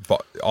don't.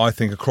 But I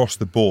think across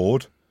the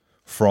board,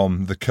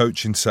 from the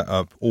coaching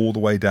setup all the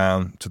way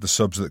down to the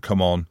subs that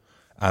come on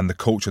and the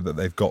culture that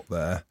they've got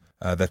there,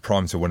 they're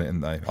primed to win it,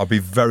 aren't they? I'll be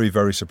very,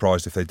 very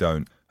surprised if they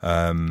don't.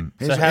 So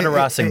how do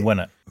Racing win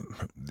it?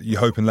 You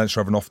hope in Leinster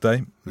have an off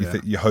day.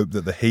 You hope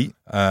that the heat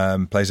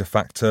plays a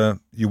factor.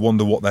 You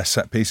wonder what their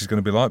set piece is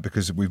going to be like,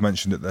 because we've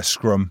mentioned that their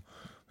scrum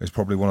is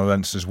probably one of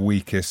Leinster's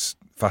weakest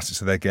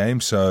facets of their game.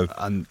 So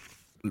and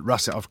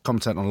Racing, I've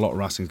commented on a lot of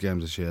Racing's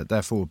games this year.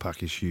 Their forward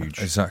pack is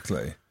huge.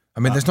 Exactly.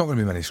 I mean, there's not going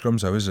to be many scrums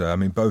though, is there? I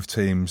mean, both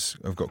teams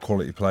have got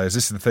quality players.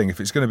 This is the thing.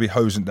 If it's going to be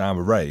hosing down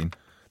with rain,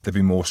 there'll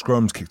be more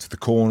scrums, kick to the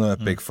corner,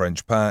 big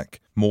French pack,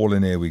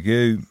 mauling, here we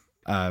go.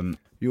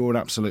 You're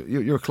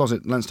a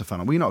closet Leinster fan.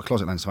 Well, you're not a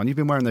closet Leinster fan. You've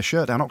been wearing their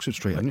shirt down Oxford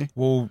Street, haven't you?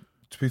 Well,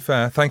 to be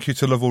fair, thank you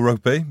to Lovell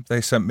Rugby. They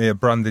sent me a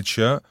branded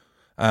shirt.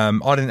 I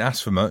didn't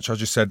ask for much. I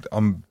just said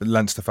I'm a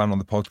Leinster fan on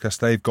the podcast.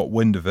 They've got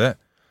wind of it.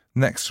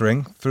 Next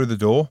ring, through the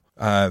door,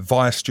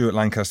 via Stuart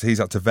Lancaster. He's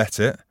had to vet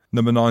it.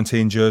 Number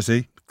 19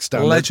 jersey.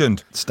 Standard,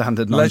 legend.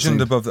 Standard 19.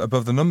 Legend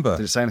above the number.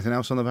 Did it say anything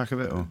else on the back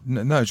of it? Or?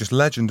 No, just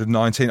legend of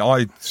 19.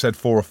 I said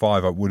 4 or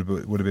 5. Would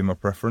have been my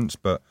preference,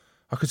 but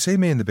I could see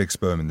me in the big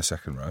sperm in the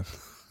second row.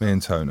 Me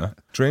and Tona.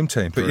 Dream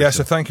team. But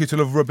so thank you to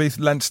Love Rugby,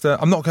 Leinster.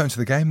 I'm not going to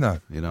the game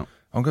though. You know.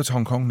 I'm going to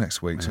Hong Kong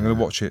next week, so I'm going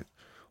to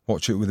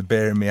watch it with a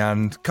beer in my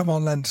hand. Come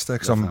on, Leinster,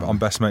 because I'm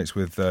best mates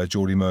with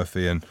Geordie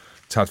Murphy, and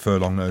Tad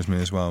Furlong knows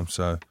me as well.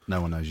 So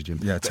no one knows you, Jim.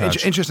 Yeah,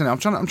 Tad. Interesting. I'm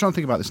trying to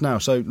think about this now.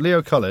 So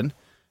Leo Cullen,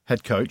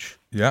 head coach.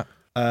 Yeah.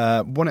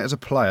 Won it as a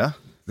player.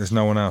 There's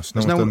no one else. No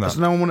one's done that. There's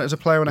no one won it as a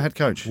player and a head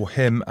coach. Well,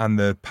 him and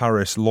the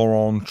Paris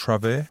Laurent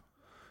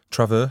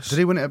Traverse. Did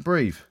he win it at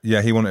Brive?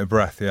 Yeah, he won it at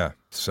Breath, yeah.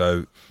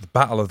 So the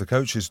battle of the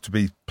coaches to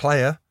be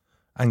player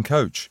and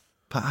coach.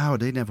 Pat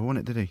Howard, he never won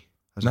it, did he?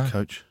 As a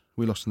coach.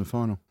 We lost in the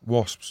final.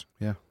 Wasps.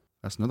 Yeah,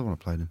 that's another one I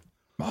played in.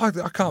 I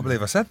can't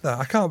believe I said that.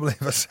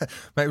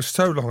 Mate, it was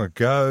so long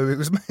ago. It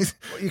was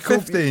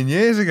 15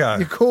 years ago.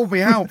 You called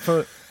me out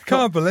for...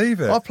 Can't believe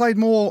it. I played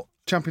more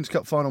Champions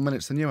Cup final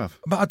minutes than you have.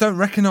 But I don't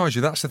recognise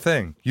you, that's the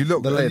thing.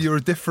 You're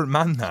a different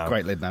man now.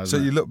 Great lid now, so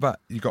isn't it? you look back,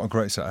 you've got a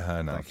great set of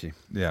hair now. Thank you.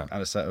 Yeah.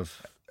 And a set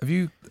of... Have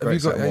you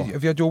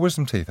had your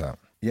wisdom teeth out?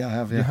 Yeah, I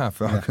have, yeah. You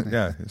have?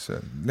 Yeah. It's,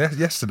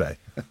 yesterday.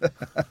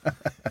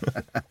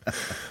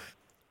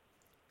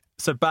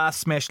 So Bath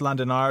smashed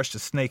London Irish to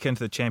sneak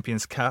into the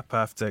Champions Cup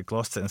after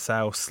Gloucester and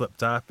Sale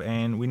slipped up,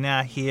 and we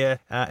now hear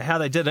how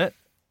they did it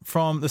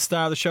from the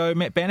star of the show,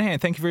 Matt Banahan.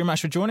 Thank you very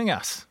much for joining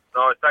us.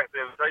 No, thanks for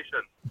the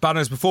invitation.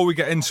 Banners, before we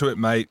get into it,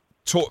 mate,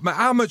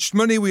 how much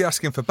money are we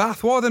asking for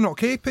Bath? Why are they not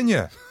keeping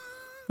you?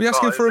 We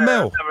asking for a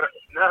mill?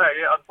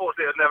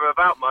 Unfortunately, it was never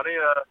about money.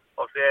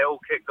 Obviously, it all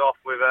kicked off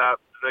with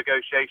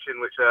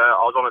negotiation, which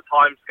I was on a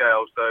time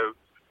scale, so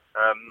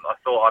I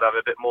thought I'd have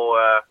a bit more,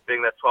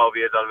 being there 12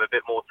 years, I'd have a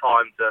bit more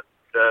time to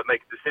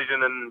make a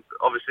decision, and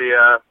obviously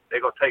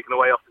it got taken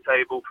away off the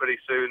table pretty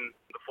soon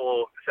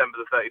before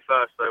December the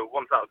 31st, so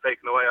once that was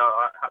taken away,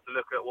 I had to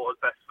look at what was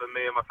best for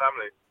me and my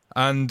family.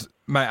 And,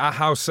 mate,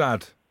 how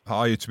sad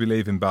are you to be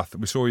leaving Bath?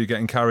 We saw you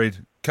getting carried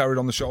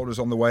on the shoulders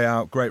on the way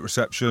out, great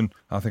reception.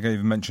 I think I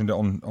even mentioned it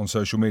on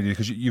social media,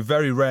 because you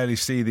very rarely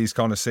see these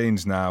kind of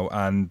scenes now,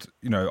 and,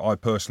 you know, I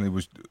personally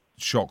was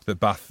shocked that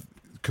Bath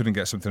couldn't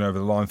get something over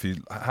the line for you.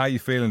 How are you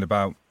feeling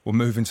about,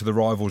 moving to the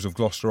rivals of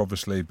Gloucester,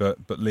 obviously, but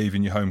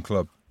leaving your home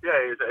club? Yeah,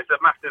 it's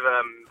a massive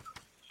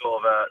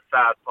sort of a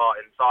sad part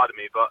inside of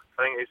me, but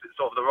I think it's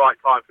sort of the right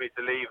time for me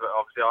to leave.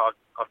 Obviously,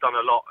 I've done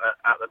a lot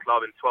at the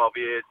club in 12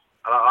 years,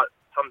 and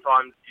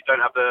sometimes you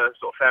don't have the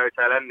sort of fairy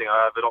tale ending.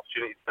 I have an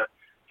opportunity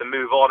to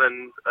move on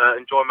and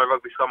enjoy my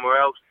rugby somewhere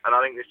else, and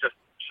I think this just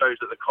shows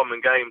that the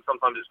common game,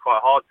 sometimes it's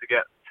quite hard to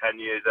get 10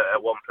 years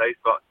at one place,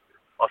 but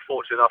I was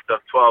fortunate enough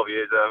to have 12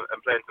 years and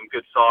playing some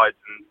good sides,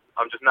 and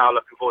I'm just now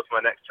looking forward to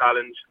my next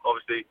challenge.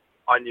 Obviously,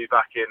 I knew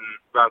back in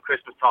around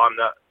Christmas time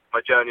that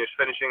my journey was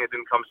finishing. It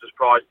didn't come as a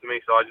surprise to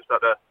me, so I just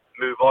had to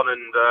move on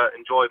and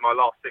enjoy my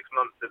last 6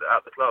 months at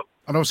the club.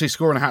 And obviously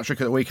scoring a hat-trick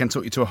at the weekend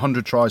took you to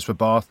 100 tries for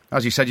Bath.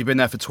 As you said, you've been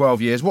there for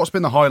 12 years. What's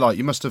been the highlight?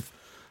 You must have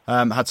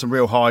had some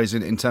real highs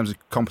in terms of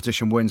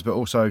competition wins, but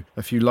also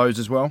a few lows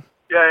as well.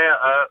 Yeah.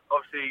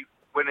 Obviously,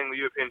 winning the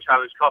European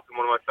Challenge Cup in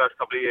one of my first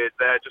couple of years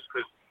there, just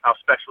because how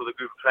special the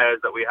group of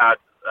players that we had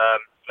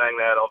playing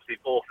there.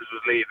 Obviously, Borthers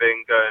was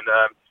leaving, going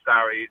to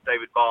Sarri,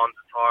 David Barnes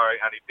retiring,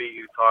 Andy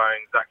Beattie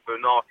retiring, Zach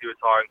Bonati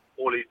retiring.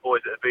 All these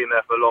boys that have been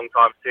there for a long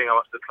time, seeing how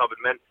much the club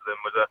had meant to them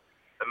was a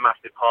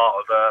massive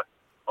part of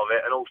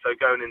it. And also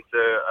going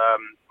into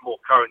more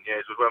current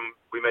years was when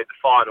we made the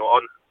final.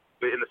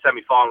 In the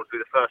semi-finals, to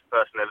be the first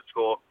person ever to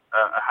score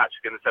a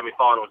hat-trick in the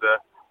semi-finals,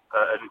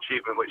 an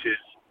achievement which is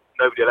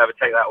nobody will ever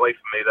take that away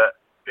from me. That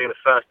being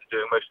the first to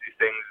doing most of these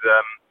things,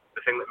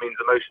 the thing that means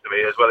the most to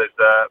me, as well as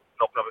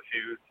knocking up a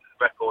few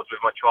records with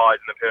my tries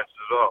and appearances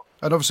as well.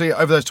 And obviously,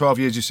 over those 12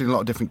 years, you've seen a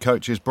lot of different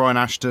coaches: Brian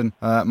Ashton,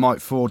 Mike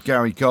Ford,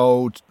 Gary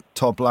Gold,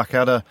 Todd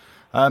Blackadder.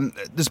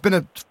 There's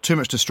been too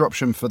much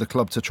disruption for the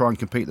club to try and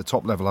compete at the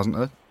top level, hasn't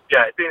there?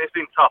 Yeah, it's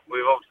been tough.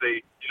 We've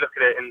obviously, you look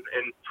at it in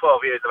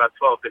 12 years, I've had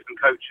 12 different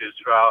coaches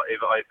throughout,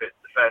 if it's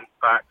defence,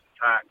 backs,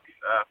 attack,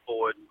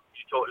 forward.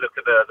 You look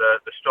at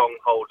the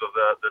strongholds of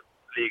the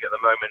league at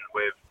the moment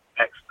with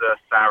Exeter,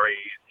 Sarri,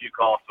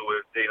 Newcastle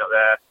with Dean up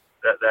there.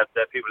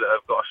 They're people that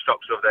have got a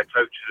structure of their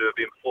coaches who have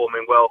been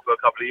performing well for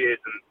a couple of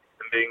years and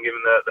being given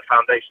the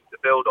foundation to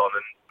build on.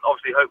 And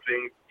obviously, hopefully,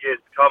 in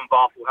years to come,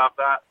 Bath will have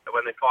that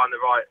when they find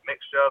the right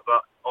mixture.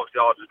 But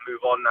obviously, I'll just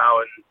move on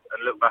now and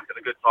look back at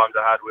the good times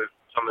I had with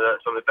some of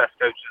the best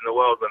coaches in the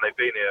world when they've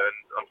been here.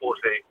 And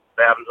unfortunately,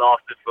 they haven't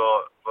lasted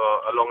for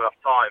a long enough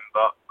time.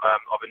 But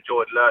I've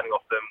enjoyed learning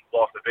off them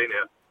whilst they've been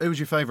here. Who was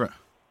your favourite?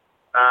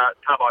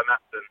 Tabai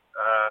Matson.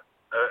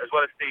 As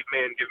well as Steve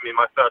Meehan giving me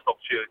my first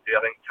opportunity,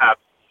 I think Tab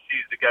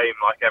sees the game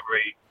like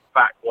every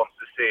back wants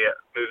to see it,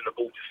 moving the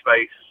ball to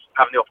space,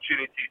 having the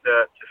opportunity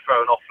to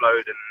throw an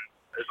offload, and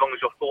as long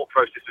as your thought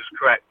process is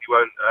correct, you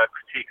won't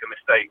critique a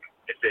mistake.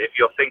 If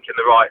you're thinking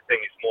the right thing,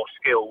 it's more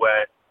skill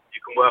where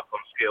you can work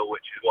on skill,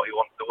 which is what you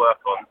want to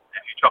work on.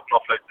 If you chuck an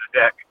offload to the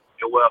deck,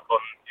 you'll work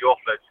on your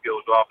offload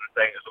skills rather than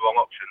saying it was the wrong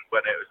option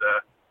when it was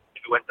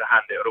if you went to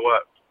hand it would have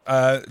worked.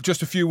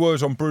 Just a few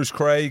words on Bruce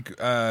Craig.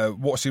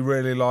 What's he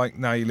really like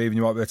now you're leaving?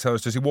 You might be able to tell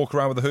us. Does he walk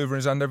around with a Hoover in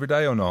his hand every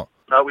day or not?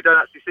 No, we don't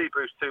actually see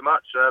Bruce too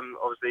much.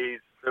 Obviously,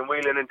 he's been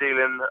wheeling and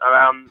dealing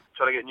around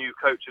trying to get new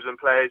coaches and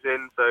players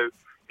in, so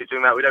he's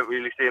doing that. We don't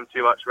really see him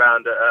too much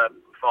around at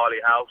Farley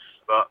House,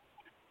 but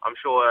I'm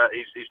sure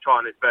he's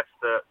trying his best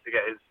to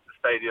get the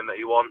stadium that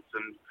he wants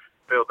and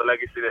build the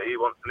legacy that he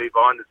wants to leave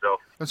behind himself.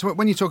 And so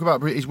when you talk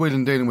about his wheeling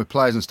and dealing with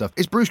players and stuff,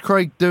 is Bruce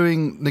Craig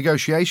doing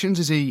negotiations?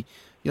 Is he...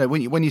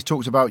 when you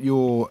talked about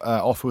your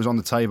offer was on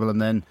the table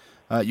and then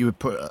you would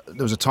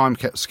there was a time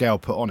scale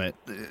put on it.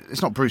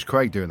 It's not Bruce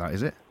Craig doing that,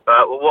 is it?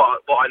 Well,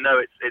 what I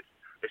know,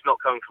 it's not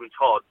coming from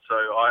Todd. So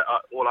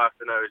all I have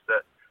to know is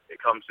that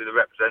it comes to the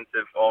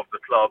representative of the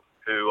club,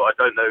 who I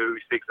don't know who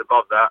speaks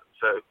above that.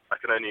 So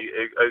I can only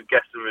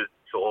guess and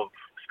sort of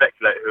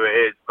speculate who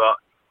it is. But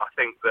I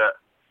think that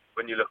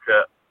when you look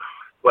at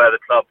where the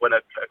club, when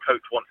a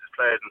coach wants his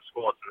players and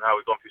squads, and how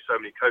we've gone through so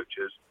many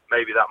coaches,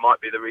 maybe that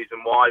might be the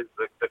reason why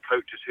the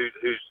coaches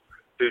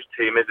whose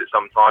team is it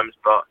sometimes.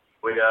 But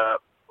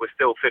we're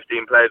still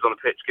 15 players on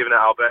the pitch, giving it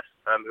our best.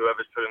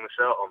 Whoever's putting the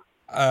shirt on.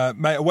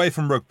 Mate, away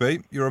from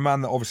rugby, you're a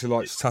man that obviously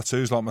likes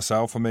tattoos like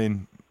myself. I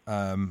mean,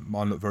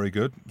 mine look very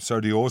good. So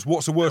do yours.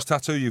 What's the worst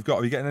tattoo you've got?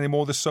 Are you getting any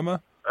more this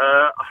summer?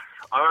 I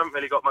haven't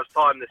really got much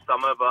time this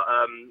summer, but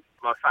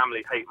my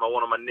family hate my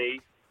one on my knee.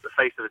 The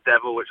face of the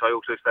devil, which I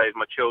also say is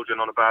my children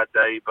on a bad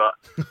day. But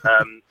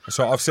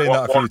so I've seen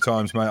that a few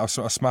times, mate. I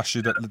smashed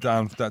you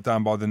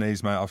down by the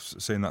knees, mate. I've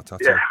seen that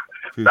tattoo.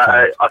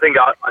 Yeah, I think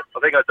I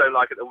don't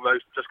like it the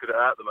most just because it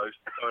hurt the most,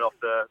 going off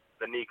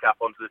the kneecap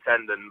onto the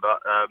tendon.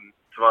 But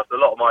to be honest, a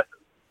lot of my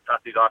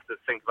tattoos, I have to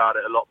think about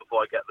it a lot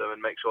before I get them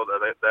and make sure that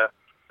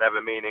they have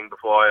a meaning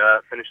before I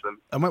finish them.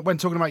 And when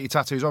talking about your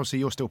tattoos, obviously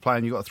you're still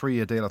playing. You've got a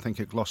 3-year deal, I think,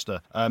 at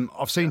Gloucester.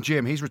 I've seen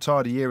Jim. He's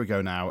retired a year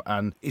ago now,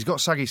 and he's got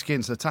saggy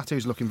skin, so the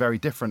tattoo's looking very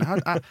different.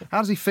 How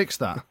does he fix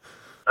that?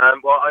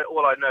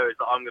 All I know is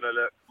that I'm going to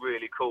look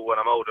really cool when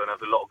I'm older and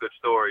have a lot of good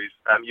stories.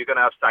 You're going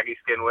to have saggy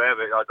skin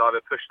wherever. I'd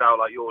either pushed out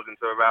like yours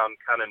into a round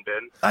cannon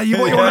bin. What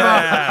you want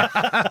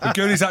about?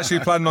 Goodey's actually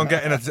planning on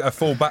getting a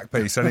full back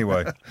piece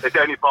anyway. It's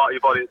the only part of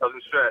your body that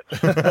doesn't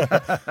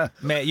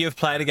stretch. Matt, you've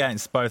played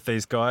against both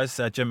these guys,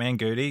 Jim and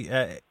Goodey.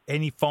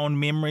 Any fond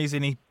memories,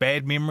 any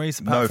bad memories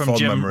apart from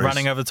Jim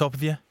running over the top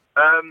of you?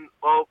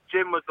 Well,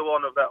 Jim was the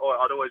one of that.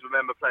 I'd always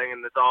remember playing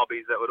in the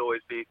derbies that would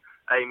always be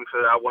aiming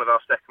for one of our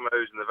second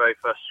rows in the very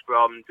first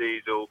scrum.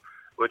 Diesel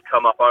would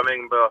come up. I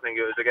remember, I think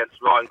it was against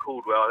Ryan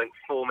Caldwell. I think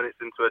 4 minutes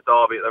into a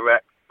derby at the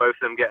Rec, both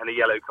of them getting a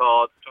yellow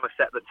card, trying to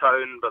set the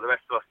tone. But the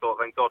rest of us thought,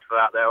 thank God for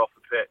that, they're off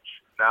the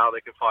pitch. Now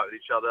they can fight with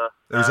each other.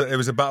 It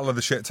was a battle of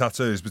the shit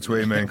tattoos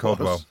between me and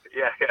Caldwell.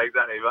 Yeah,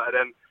 exactly. But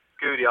then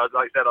Goodey, like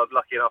I said, I was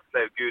lucky enough to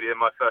play with Goodey in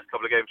my first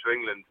couple of games for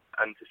England,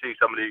 and to see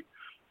somebody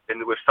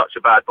with such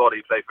a bad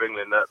body play for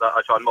England, that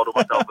I try and model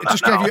myself on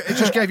that now. It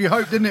just gave you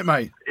hope, didn't it,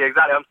 mate? Yeah,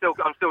 exactly. I'm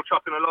still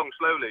trucking along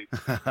slowly.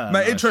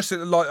 Mate, interesting.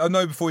 Like, I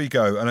know before you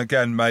go, and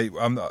again, mate,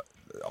 I'm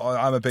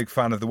a big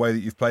fan of the way that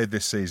you've played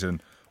this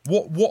season.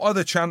 What are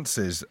the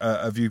chances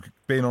of you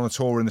being on a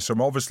tour in the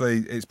summer? Obviously,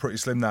 it's pretty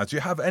slim now. Do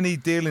you have any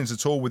dealings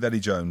at all with Eddie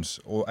Jones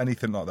or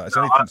anything like that?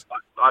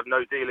 No, I have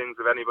no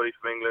dealings with anybody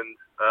from England.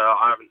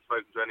 I haven't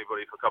spoken to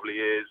anybody for a couple of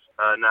years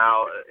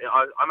now.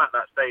 I'm at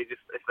that stage.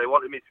 If they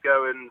wanted me to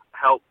go and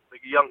help the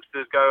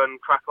youngsters go and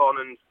crack on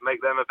and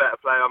make them a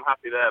better player, I'm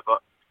happy there.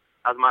 But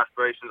as my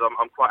aspirations,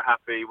 I'm quite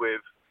happy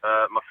with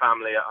my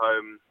family at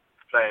home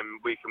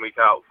playing week in, week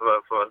out for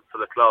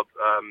the club.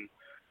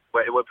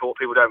 What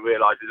people don't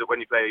realise is that when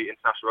you play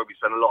international rugby,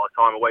 you spend a lot of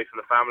time away from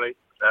the family.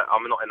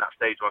 I'm not in that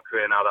stage of my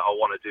career now that I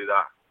want to do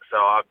that. So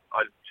I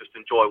just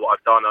enjoy what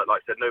I've done.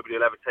 Like I said, nobody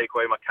will ever take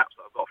away my caps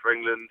that I've got for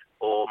England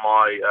or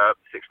my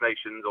Six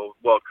Nations or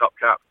World Cup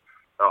cap.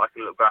 I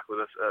can look back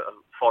with a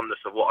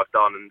fondness of what I've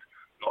done and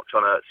not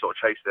trying to sort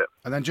of chase it.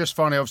 And then just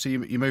finally,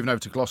 obviously, you're moving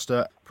over to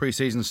Gloucester.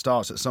 Pre-season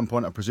starts at some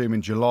point, I presume,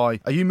 in July.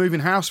 Are you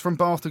moving house from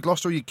Bath to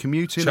Gloucester? Are you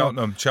commuting?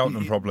 Cheltenham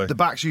probably. The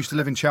backs used to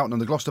live in Cheltenham.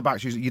 The Gloucester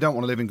backs you don't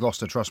want to live in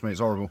Gloucester, trust me,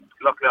 it's horrible.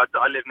 Luckily,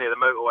 I live near the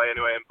motorway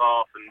anyway in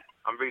Bath, and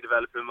I'm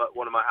redeveloping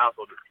one of my house,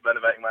 or just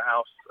renovating my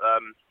house.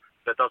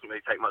 So it doesn't really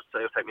take much.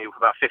 It'll take me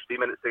about 50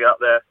 minutes to get up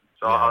there.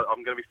 So yeah.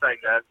 I'm going to be staying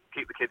there,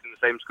 keep the kids in the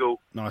same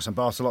school. Nice, and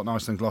Bath's a lot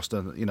nicer than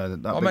Gloucester. You know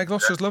mate,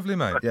 Gloucester's lovely,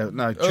 mate. Yeah,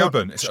 no,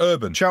 urban. It's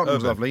urban.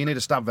 Cheltenham's lovely. You need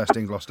a stab vest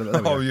in Gloucester.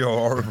 Oh, you're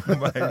horrible,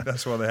 mate.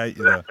 That's why they hate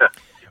you there.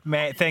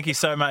 Matt, thank you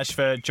so much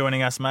for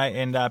joining us, mate,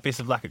 and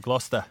best of luck at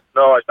Gloucester.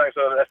 No worries, thanks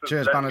for letting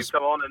Cheers, Banners.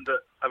 Come on and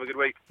have a good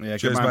week. Yeah,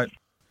 cheers, good man. Mate.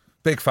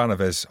 Big fan of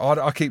his.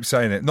 I keep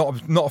saying it.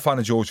 Not a fan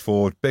of George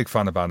Ford. Big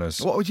fan of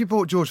Banners. What would you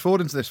brought George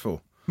Ford into this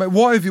for? Mate,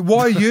 why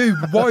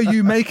are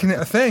you making it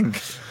a thing?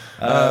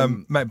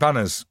 Mate,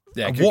 Banners.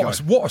 Yeah,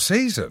 what a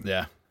season.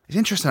 Yeah. It's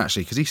interesting,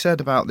 actually, because he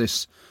said about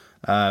this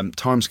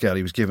timescale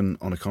he was given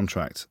on a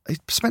contract. He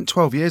spent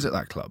 12 years at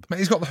that club. Mate,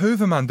 he's got the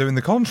Hoover man doing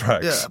the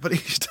contracts. Yeah, but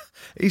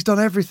he's done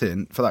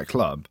everything for that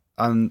club.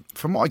 And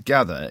from what I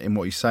gather in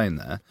what he's saying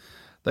there,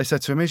 they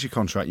said to him, here's your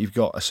contract, you've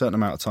got a certain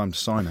amount of time to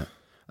sign it.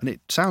 And it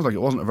sounds like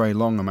it wasn't a very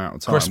long amount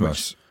of time.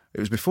 Christmas.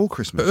 It was before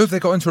Christmas. But who have they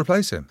got in to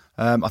replace him?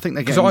 I think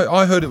they get. Because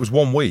I heard it was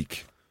 1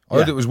 week. I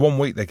heard it was 1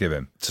 week they give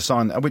him to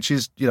sign, which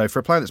is, for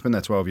a player that's been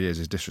there 12 years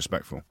is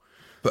disrespectful.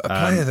 But a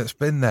player that's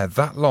been there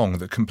that long,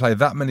 that can play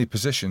that many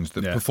positions,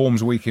 that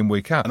performs week in,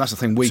 week out. And that's the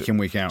thing, week in,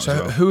 week out so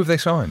as well. Who have they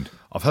signed?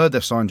 I've heard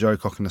they've signed Joe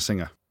Cock and the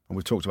singer. And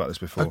we've talked about this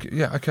before.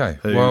 Okay.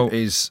 Who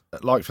is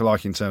like for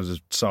like in terms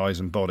of size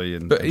and body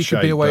and But he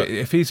shape, could be away.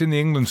 If he's in the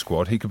England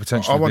squad, he could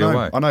potentially be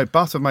away. I know.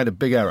 Bath have made a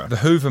big error. The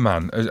Hoover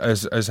man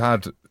has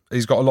had...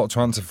 He's got a lot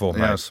to answer for,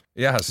 mate.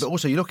 He has. But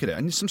also, you look at it,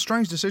 and there's some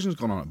strange decisions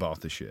gone on at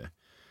Bath this year.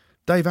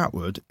 Dave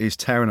Atwood is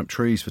tearing up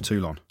trees for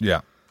Toulon.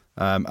 Yeah.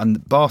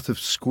 And Bath have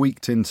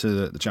squeaked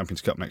into the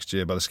Champions Cup next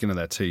year by the skin of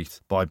their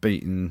teeth by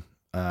beating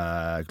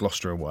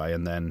Gloucester away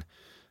and then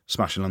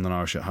smashing London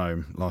Irish at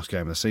home last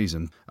game of the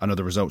season, and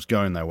other results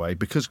going their way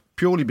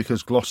purely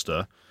because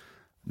Gloucester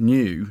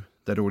knew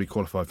they'd already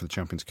qualified for the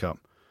Champions Cup.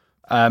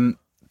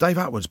 Dave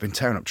Atwood's been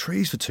tearing up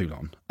trees for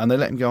Toulon, and they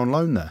let him go on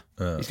loan there.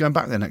 He's going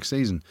back there next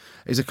season.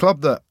 It's a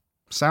club that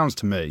sounds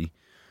to me,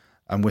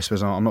 and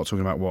whispers, I'm not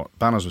talking about what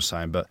Banners was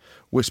saying, but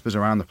whispers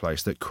around the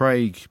place that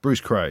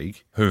Bruce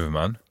Craig,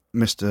 Hooverman,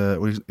 he's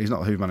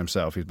not the Hooverman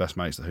himself. His best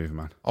mate's the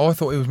Hooverman. Oh, I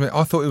thought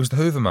it was the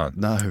Hooverman.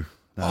 No.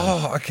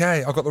 Oh,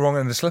 okay. I got the wrong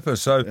end of the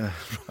slippers. So,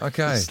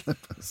 okay.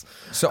 Slippers.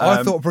 So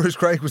I thought Bruce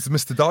Craig was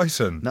Mr.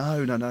 Dyson.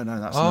 No.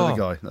 That's another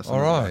guy. That's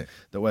all right. Guy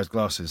that wears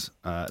glasses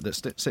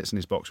that sits in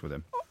his box with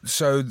him.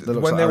 So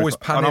when they always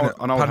pan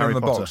in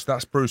the box,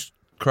 that's Bruce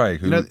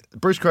Craig.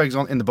 Bruce Craig's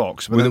in the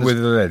box with the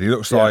lid. He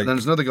looks like. Then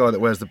there's another guy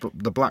that wears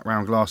the black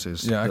round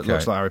glasses. That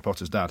looks like Harry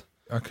Potter's dad.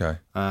 Okay.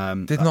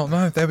 Did not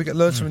know. There we go.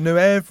 Learn something new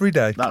every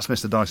day. That's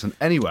Mr. Dyson.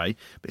 Anyway,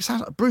 but it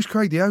sounds like Bruce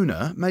Craig, the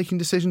owner, making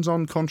decisions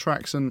on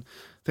contracts and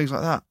things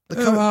like that.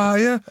 Who are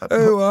you?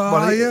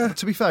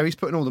 To be fair, he's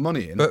putting all the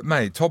money in. But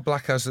mate, Todd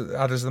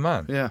Blackadder's the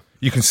man. Yeah.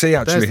 You can see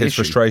actually his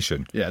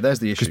frustration. Yeah, there's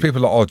the issue. Because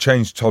people are like,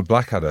 change Todd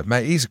Blackadder.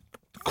 Mate, he's a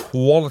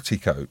quality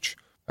coach.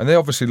 And they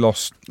obviously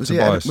lost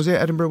Tobias. Was he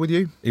at Edinburgh with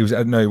you? He was.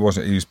 No, he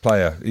wasn't. He was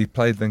player. He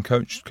played then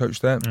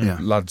coached there. Yeah.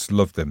 Lads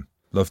loved him.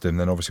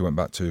 Then obviously went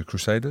back to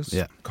Crusaders.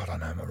 Yeah. God, I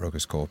know my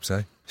Ruggers Corps,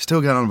 eh?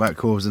 Still going on about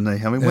Corps, isn't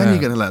he? I mean, when are you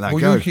going to let that go?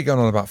 Well, you keep going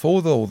on about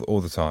Ford all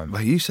the time.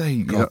 Well, you say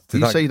you don't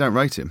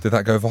rate him. Did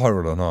that go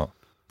viral or not?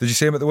 Did you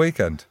see him at the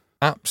weekend?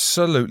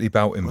 Absolutely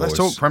belting boys. Let's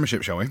talk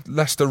Premiership, shall we?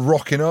 Leicester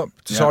rocking up,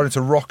 decided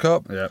to rock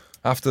up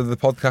after the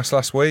podcast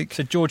last week.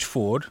 So George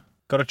Ford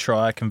got a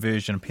try, a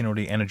conversion, a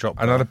penalty and a drop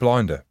goal. And had a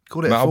blinder.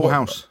 Called it a full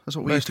house. That's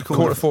what we used to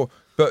call it.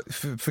 But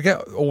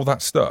forget all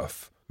that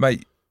stuff.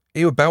 Mate,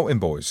 he were belting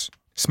boys.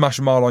 Smash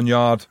a mile on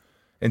yard,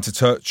 into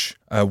touch.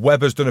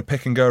 Webber's done a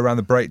pick and go around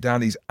the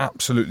breakdown. He's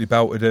absolutely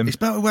belted him. He's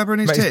belted Webber in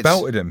his tits? He's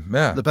belted him,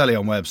 yeah. The belly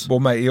on Webb's. Well,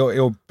 mate,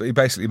 he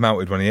basically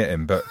melted when he hit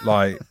him, but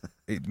like...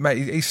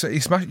 Mate, he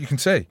smashed. You can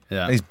see.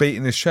 Yeah. And he's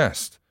beating his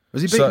chest.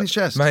 Was he beating his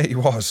chest? Mate, he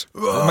was.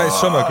 Mate,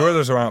 summer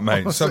gorillas are out,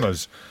 mate.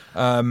 Summers.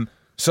 You're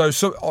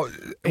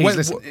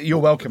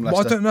welcome, Leicester.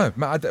 Well, I don't know,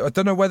 Matt. I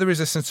don't know whether he's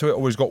listening to it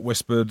or he's got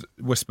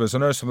whispers. I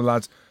know some of the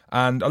lads,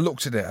 and I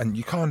looked at it, and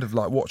you kind of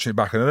like watching it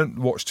back, and I don't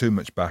watch too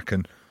much back,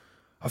 and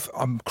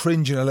I'm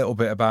cringing a little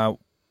bit about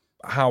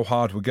how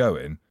hard we're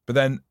going. But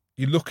then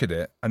you look at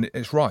it, and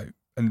it's right.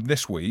 And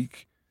this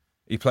week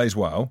he plays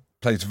well.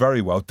 plays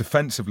very well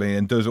defensively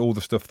and does all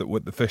the stuff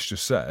that the Fish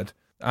just said.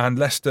 And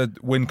Leicester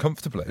win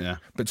comfortably. Yeah.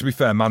 But to be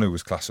fair, Manu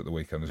was class at the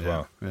weekend as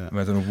well. Yeah.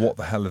 I don't know what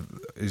the hell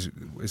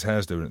his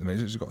hair's doing at the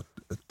minute. He's got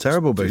a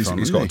Terrible beef on.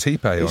 He's got a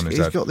T-pay on his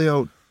head. He's got the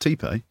old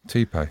T-pay.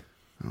 T-pay.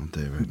 Oh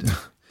dear, oh dear.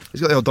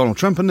 He's got the old Donald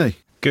Trump, hasn't he?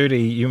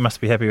 Goody, you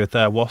must be happy with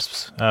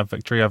Wasps'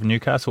 victory over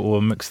Newcastle,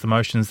 or mixed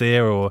emotions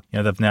there, or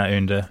they've now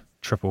earned a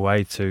trip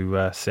away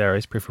to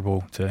Sarries,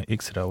 preferable to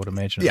Exeter, I would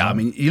imagine. Yeah, I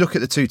mean, you look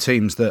at the two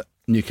teams that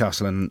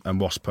Newcastle and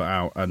Wasps put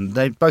out, and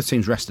both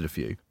teams rested a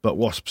few, but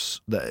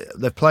Wasps,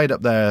 they've played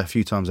up there a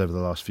few times over the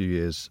last few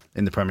years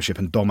in the Premiership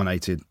and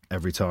dominated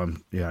every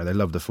time. They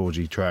love the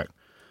 4G track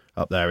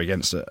up there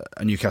against a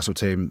Newcastle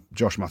team.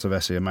 Josh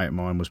Matavesi, a mate of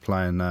mine, was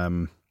playing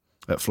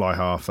at fly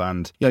half,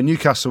 and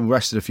Newcastle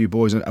rested a few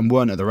boys and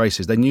weren't at the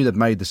races. They knew they'd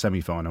made the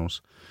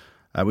semi-finals,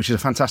 which is a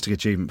fantastic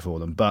achievement for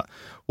them. But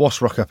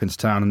Wasps rock up into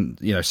town,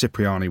 and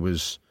Cipriani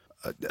was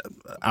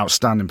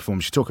outstanding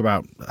performance. You talk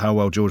about how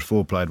well George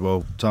Ford played.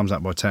 Well, times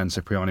that by 10,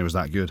 Cipriani was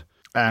that good.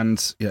 And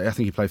I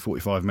think he played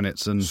 45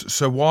 minutes and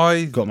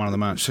got man of the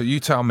match. So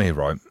you tell me,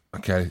 right?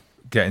 Okay,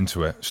 get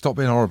into it. Stop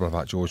being horrible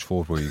about George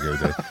Ford, will you,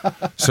 Goody?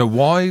 So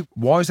why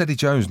has Eddie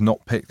Jones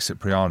not picked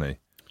Cipriani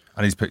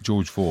and he's picked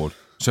George Ford?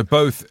 So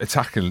both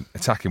attacking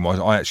wise,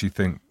 I actually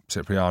think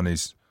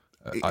Cipriani's.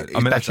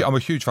 I'm a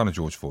huge fan of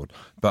George Ford,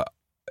 but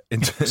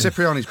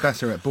Cipriani's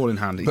better at ball in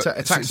hand. He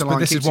attacks the line,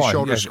 keeps his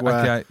shoulders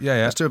square.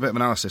 Let's do a bit of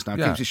analysis now.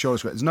 Keeps his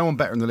shoulders square. There's no one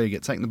better in the league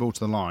at taking the ball to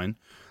the line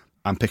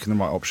and picking the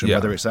right option,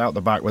 whether it's out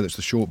the back, whether it's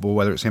the short ball,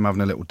 whether it's him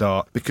having a little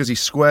dart. Because he's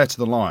square to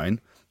the line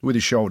with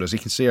his shoulders, he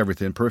can see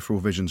everything. Peripheral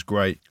vision's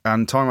great,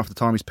 and time after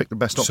time he's picked the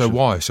best option.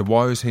 So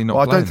why is he not?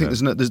 Well, I don't think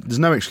there's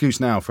no excuse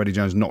now for Eddie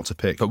Jones not to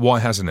pick. But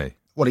why hasn't he?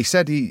 Well, he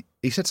said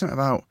something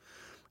about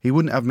he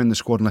wouldn't have him in the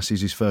squad unless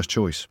he's his first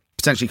choice.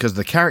 Potentially because of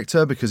the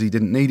character, because he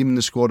didn't need him in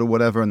the squad or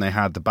whatever, and they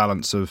had the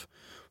balance of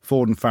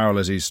Ford and Farrell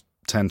as his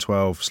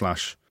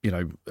 10-12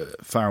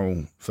 /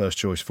 Farrell first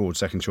choice, Ford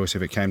second choice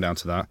if it came down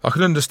to that. I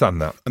can understand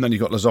that. And then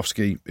you've got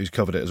Lazowski who's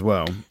covered it as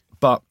well.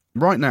 But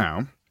right now,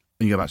 and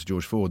you go back to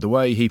George Ford, the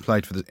way he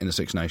played in the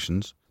Six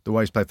Nations, the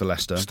way he's played for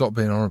Leicester. Stop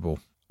being horrible.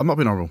 I'm not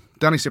being horrible.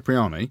 Danny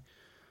Cipriani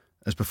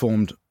has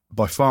performed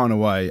by far and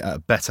away at a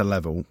better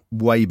level,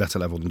 way better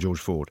level than George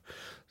Ford.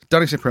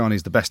 Danny Cipriani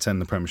is the best 10 in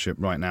the Premiership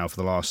right now for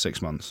the last 6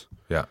 months.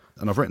 Yeah.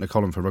 And I've written a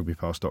column for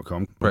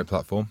rugbypass.com. Great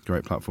platform.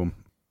 Great platform.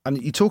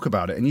 And you talk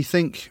about it and you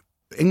think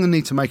England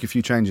need to make a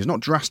few changes, not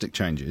drastic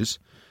changes,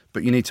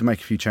 but you need to make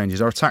a few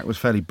changes. Our attack was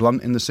fairly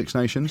blunt in the Six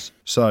Nations.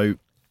 So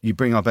you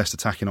bring our best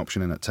attacking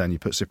option in at 10, you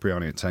put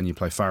Cipriani at 10, you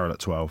play Farrell at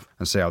 12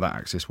 and see how that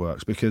axis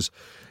works. Because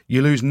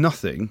you lose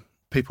nothing.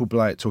 People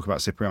talk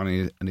about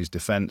Cipriani and his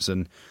defence,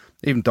 and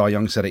even Dai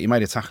Young said it. He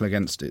made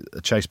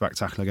a chase-back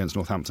tackle against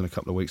Northampton a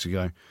couple of weeks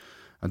ago.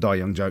 And Dai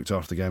Young joked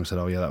after the game and said,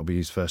 that'll be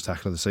his first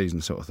tackle of the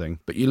season sort of thing.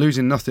 But you're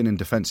losing nothing in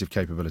defensive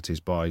capabilities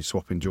by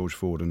swapping George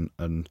Ford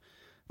and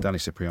Danny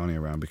Cipriani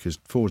around, because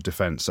Ford's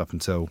defence up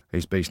until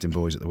his beasting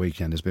boys at the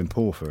weekend has been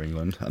poor for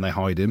England, and they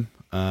hide him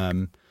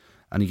and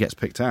he gets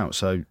picked out.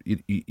 So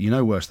you're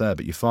no worse there,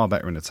 but you're far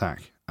better in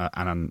attack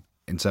and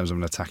in terms of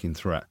an attacking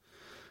threat.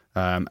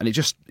 And it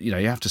just, you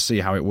have to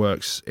see how it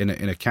works in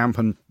a camp.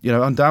 And,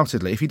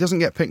 undoubtedly, if he doesn't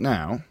get picked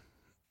now,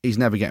 he's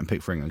never getting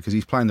picked for England because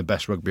he's playing the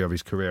best rugby of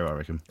his career, I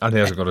reckon. And he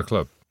hasn't got a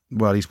club.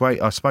 Well,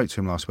 I spoke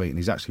to him last week and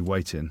he's actually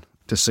waiting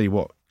to see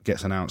what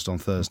gets announced on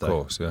Thursday. Of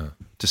course, yeah.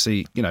 To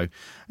see,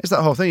 it's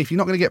that whole thing. If you're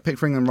not going to get picked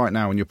for England right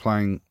now and you're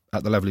playing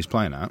at the level he's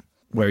playing at,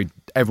 where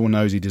everyone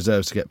knows he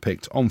deserves to get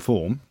picked on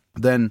form,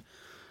 then,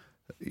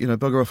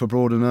 bugger off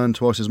abroad and earn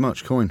twice as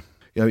much coin.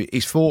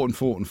 He's fought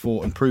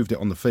and proved it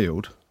on the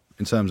field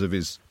in terms of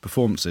his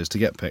performances to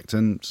get picked,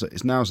 and so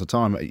now's the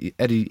time.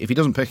 Eddie, if he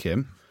doesn't pick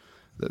him,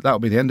 that'll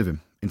be the end of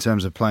him in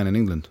terms of playing in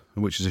England,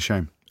 which is a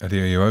shame.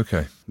 Eddie, are you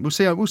okay? We'll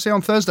see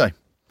on Thursday.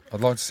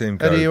 I'd like to see him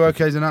go. Eddie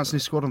Iwoke is announcing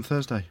his squad on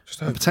Thursday.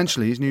 And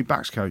potentially his new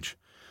backs coach.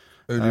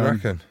 Who do you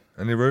reckon?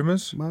 Any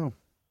rumours? Well,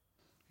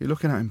 you're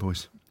looking at him,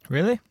 boys.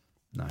 Really?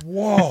 No.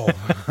 Whoa.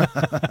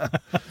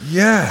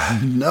 Yeah.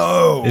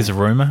 No. Is a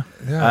rumour.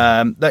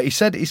 Yeah. He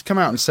said he's come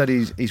out and said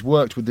he's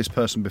worked with this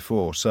person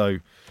before. So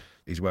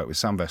he's worked with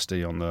Sam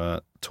Vesti on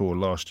the tour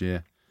last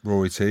year.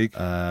 Rory Teague,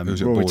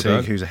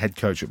 who's a head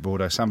coach at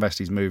Bordeaux. Sam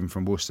Vesti's moving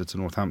from Worcester to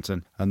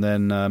Northampton. And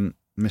then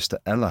Mr.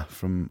 Ella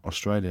from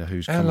Australia,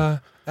 who's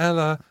Ella,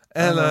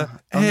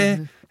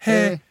 hey.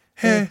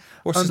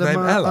 What's his name?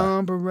 Ella.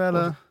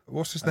 Umbrella.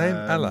 What's his name?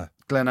 Ella.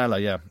 Glenn Ella,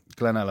 yeah.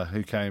 Glenn Ella,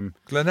 who came...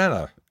 Glenn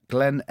Ella,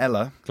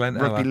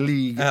 rugby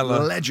league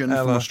legend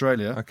from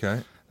Australia.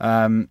 Okay.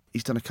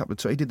 He's done a couple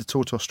of... He did the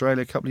tour to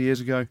Australia a couple of years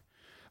ago.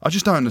 I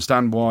just don't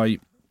understand why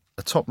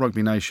a top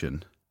rugby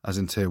nation, as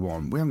in Tier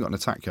 1, we haven't got an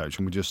attack coach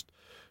and we just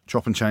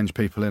chop and change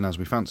people in as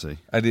we fancy.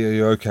 Eddie, are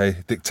you okay?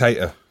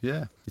 Dictator.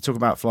 Yeah. You talk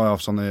about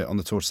fly-offs on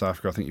the tour to South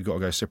Africa. I think you've got to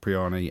go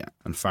Cipriani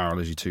and Farrell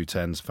as your 2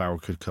 10s. Farrell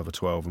could cover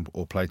 12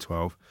 or play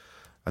 12.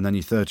 And then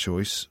your third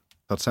choice,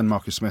 I'd send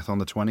Marcus Smith on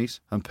the 20s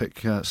and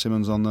pick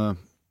Simmons on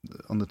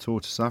the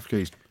tour to South Africa.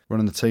 He's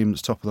running the team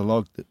that's top of the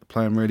log,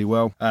 playing really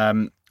well.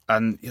 And,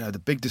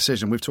 the big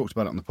decision, we've talked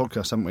about it on the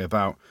podcast, haven't we,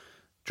 about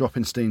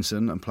dropping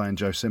Steenson and playing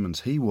Joe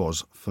Simmons. He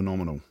was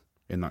phenomenal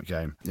in that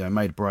game. Yeah,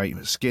 made a break,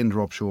 skinned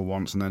Rob Shaw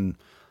once, and then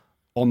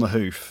on the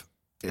hoof.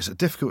 It's a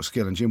difficult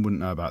skill, and Jim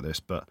wouldn't know about this,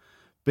 but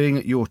being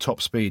at your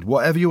top speed,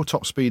 whatever your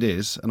top speed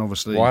is, and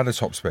obviously... Why the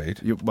top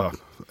speed? Well,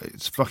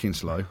 it's fucking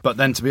slow. But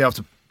then to be able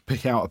to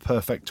pick out a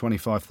perfect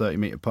 25,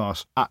 30-metre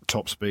pass at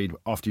top speed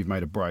after you've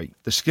made a break,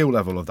 the skill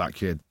level of that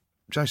kid,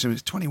 Joe Simmons,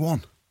 is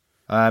 21.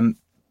 But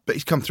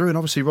he's come through, and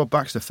obviously Rob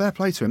Baxter, fair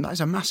play to him. That is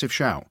a massive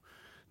shout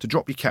to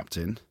drop your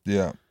captain.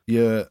 Yeah.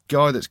 Your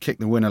guy that's kicked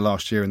the winner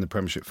last year in the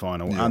Premiership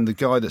final, and the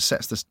guy that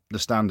sets the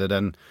standard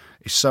and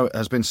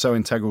has been so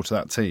integral to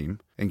that team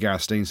in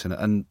Gareth Steenson,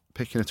 and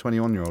picking a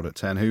 21-year-old at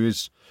 10 who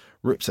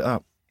rips it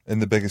up. In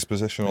the biggest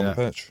position on the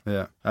pitch.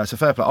 Yeah. So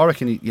fair play. I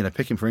reckon,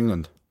 pick him for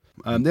England.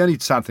 The only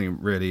sad thing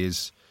really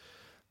is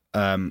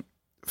for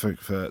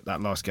that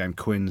last game,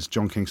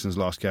 John Kingston's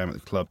last game at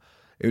the club,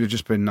 it would have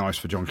just been nice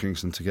for John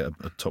Kingston to get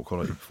a top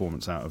quality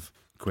performance out of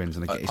Quins,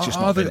 and it's just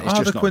are not been,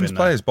 the Quins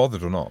players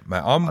bothered or not,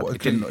 Matt?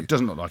 It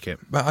doesn't look like it.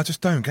 Matt, I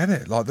just don't get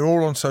it. Like, they're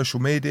all on social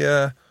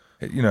media.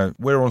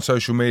 We're on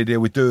social media.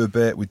 We do a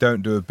bit. We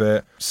don't do a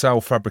bit.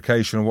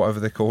 Self-fabrication or whatever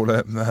they call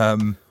it.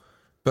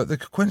 But the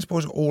Quins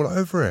boys are all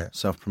over it.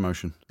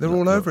 Self-promotion. They're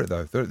all over it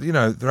though.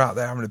 They're out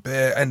there having a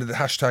beer. End of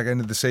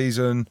the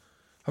season.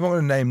 I'm not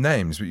going to name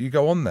names, but you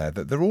go on there.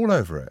 They're all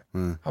over it.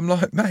 I'm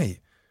like, mate,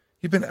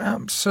 you've been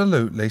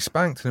absolutely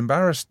spanked and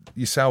embarrassed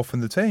yourself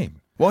and the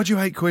team. Why do you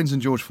hate Quins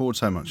and George Ford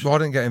so much? Well, I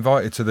didn't get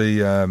invited to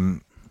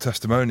the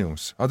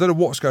testimonials. I don't know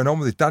what's going on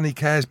with it. Danny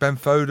Cares, Ben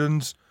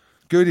Foden's,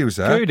 Goodey was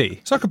there. Goodey?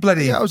 It's like a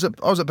bloody... Yeah, I was at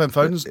Ben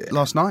Foden's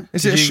last night.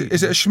 Is it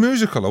a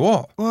schmoozical or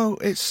what? Well,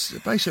 it's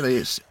Ben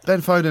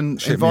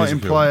Foden inviting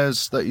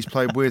players that he's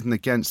played with and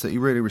against that he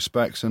really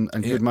respects and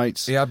good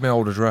mates. He had my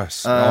old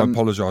address. I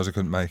apologise, I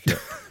couldn't make it.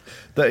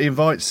 That he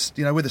invites,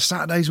 with the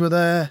Saturdays were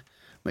there,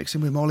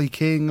 mixing with Molly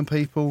King and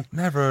people.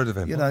 Never heard of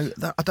him.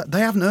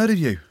 They haven't heard of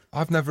you.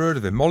 I've never heard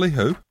of him. Molly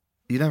who?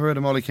 You never heard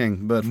of Molly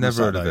King?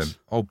 Never heard of him.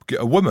 Oh,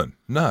 a woman?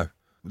 No.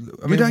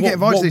 You don't get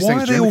invited to these things.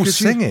 Why are they all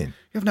singing?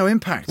 You have no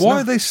impact.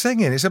 Why are they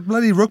singing? It's a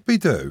bloody rugby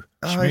do.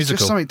 It's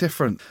just something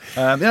different.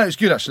 It's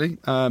good actually.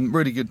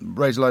 Really good.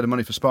 Raised a load of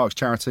money for Sparks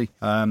charity,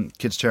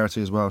 kids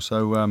charity as well.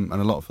 So and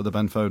a lot for the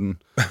Ben Foden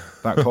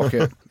back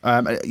pocket.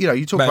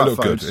 You talk about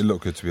Fodes. It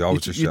looked good to me. I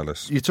was just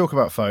jealous. You talk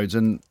about Fodes,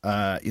 and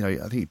I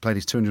think he played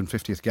his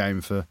 250th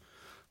game for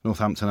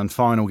Northampton and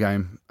final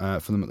game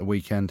for them at the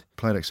weekend.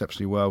 Played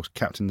exceptionally well,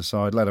 captained the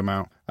side, led them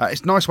out.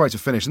 It's a nice way to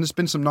finish, and there's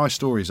been some nice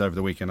stories over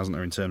the weekend, hasn't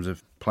there, in terms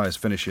of players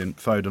finishing.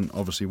 Foden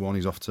obviously won,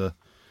 he's off to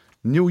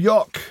New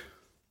York.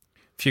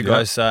 A few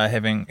guys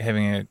having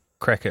a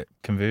crack at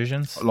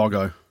conversions.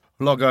 Logo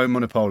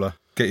Monopola.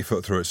 Get your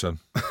foot through it, son.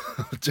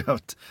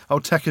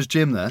 Old Tekker's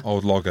gym there.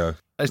 Old Logo.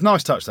 It's a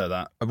nice touch though,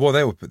 that. Well,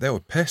 they were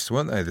pissed,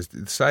 weren't they?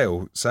 The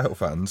Sale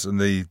fans and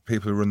the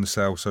people who run the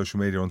Sale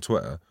social media on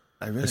Twitter.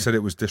 Oh, really? They said it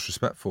was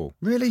disrespectful.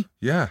 Really?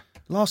 Yeah.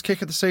 Last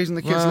kick of the season,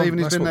 the kid's leaving.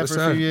 He's been there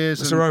for a few years.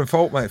 It's their own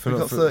fault, mate. For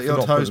got 30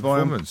 odd toes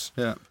by him.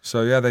 Yeah.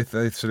 So yeah, they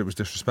said it was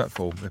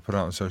disrespectful. They put it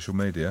out on social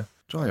media.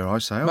 Dry your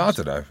eyes, Sales. I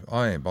don't know.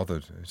 I ain't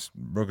bothered. It's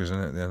ruggers, isn't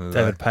it? At the end of the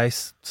David day.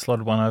 Pace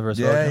slotted one over as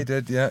well. Yeah, he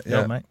did.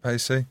 Yeah, mate.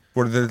 Pacey.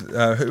 Who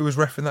was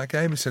reffing that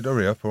game? He said,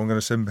 "Hurry up, or I'm going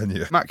to sin bin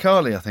you." Matt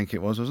Carley, I think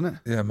it was, wasn't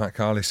it? Yeah, Matt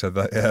Carley said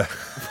that. Yeah.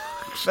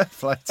 Fair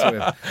play to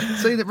him.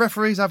 See that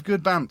referees have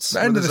good bants. At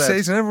the end of the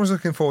season, everyone's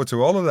looking forward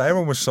to a holiday.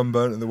 Everyone was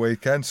sunburnt at the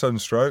weekend,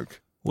 sunstroke.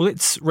 Well,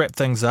 let's wrap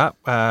things up.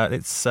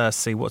 Let's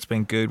see what's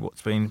been good,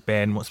 what's been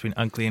bad, and what's been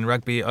ugly in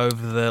rugby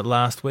over the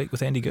last week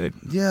with Andy Good.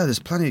 Yeah, there's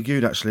plenty of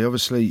good, actually.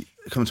 Obviously,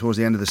 coming towards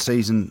the end of the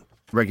season,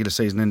 regular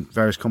season in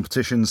various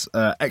competitions.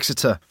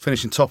 Exeter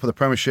finishing top of the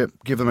Premiership.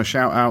 Give them a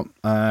shout out.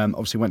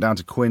 Obviously went down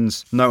to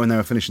Quins, knowing they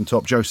were finishing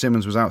top. Joe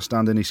Simmons was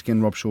outstanding. He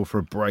skinned Rob Shaw for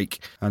a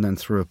break and then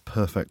threw a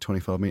perfect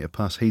 25-metre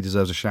pass. He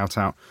deserves a shout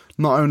out,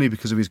 not only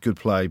because of his good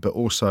play, but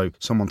also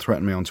someone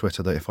threatened me on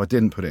Twitter that if I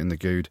didn't put it in the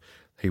good,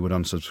 he would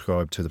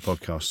unsubscribe to the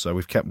podcast. So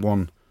we've kept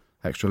one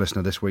extra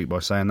listener this week by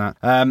saying that.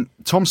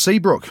 Tom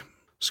Seabrook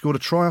scored a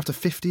try after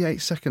 58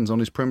 seconds on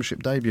his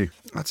Premiership debut.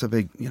 That's a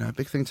big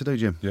thing to do,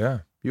 Jim. Yeah.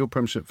 Your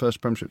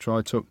first Premiership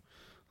try took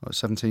like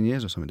 17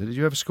 years or something. Did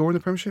you ever score in the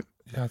Premiership?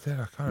 Yeah, I did.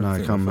 I can't. No, I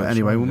think can't remember.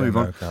 Anyway, we'll move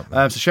on.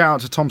 So shout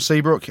out to Tom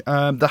Seabrook. The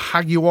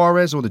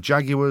Jaguares, or the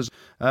Jaguars,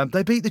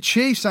 they beat the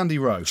Chiefs, Andy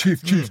Rowe.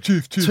 Chief.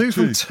 2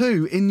 from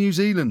 2 in New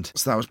Zealand.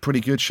 So that was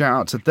pretty good. Shout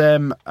out to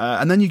them.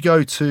 And then you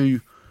go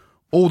to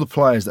all the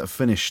players that have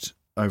finished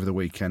over the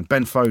weekend.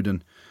 Ben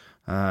Foden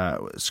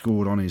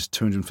scored on his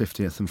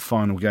 250th and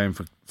final game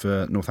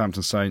for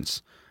Northampton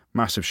Saints.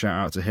 Massive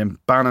shout out to him.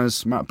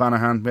 Matt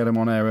Banahan, we had him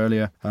on air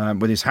earlier,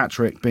 with his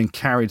hat-trick being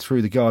carried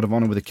through the Guard of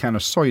Honour with a can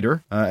of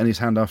cider in his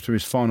hand after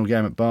his final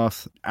game at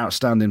Bath.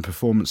 Outstanding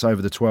performance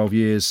over the 12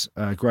 years.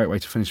 Great way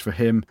to finish for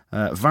him.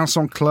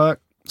 Vincent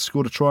Clerc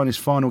scored a try in his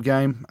final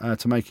game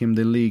to make him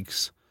the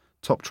league's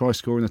top try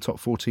scorer in the top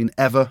 14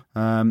 ever.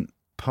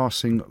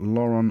 Passing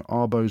Laurent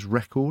Arbeau's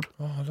record.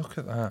 Oh, look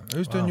at that.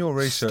 Who's done your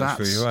research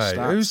for you, eh?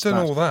 Stats, Who's done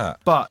all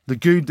that? But the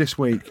good this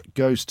week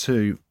goes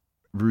to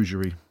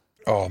Rougerie.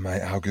 Oh,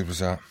 mate, how good was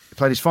that? He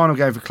played his final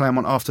game for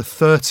Claremont after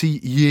 30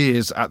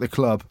 years at the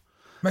club.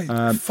 Mate,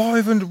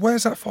 500.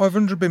 Where's that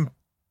 500 been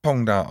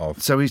ponged out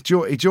of? So he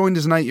joined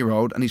as an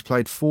 8-year-old and he's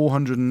played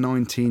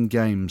 419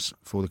 games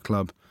for the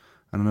club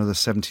and another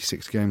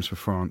 76 games for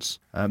France.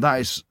 That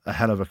is a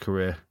hell of a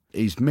career.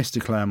 He's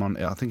Mr. Claremont.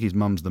 I think his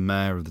mum's the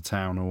mayor of the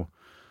town or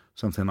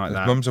something like that.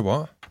 His mum's a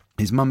what?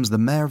 His mum's the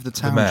mayor of the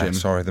town, The mayor, Jim.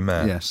 sorry, the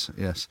mayor.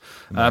 Yes.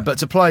 But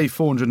to play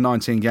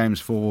 419 games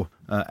for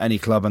any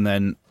club and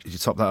then you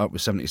top that up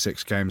with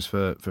 76 games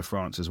for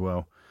France as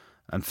well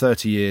and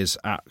 30 years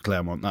at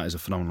Claremont, that is a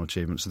phenomenal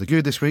achievement. So the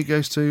good this week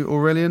goes to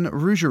Aurélien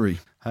Rougerie.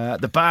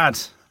 The bad,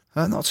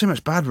 not too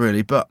much bad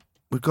really, but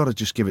we've got to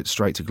just give it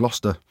straight to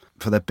Gloucester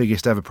for their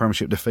biggest ever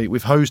Premiership defeat.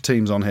 We've hosed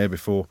teams on here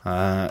before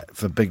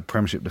for big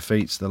Premiership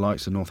defeats, the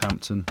likes of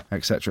Northampton,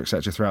 etc.,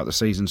 throughout the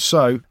season.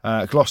 So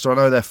Gloucester, I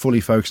know they're fully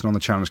focusing on the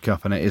Challenge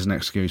Cup, and it is an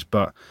excuse,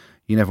 but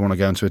you never want to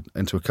go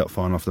into a cup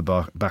final off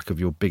the back of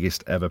your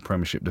biggest ever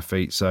Premiership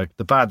defeat. So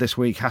the bad this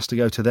week has to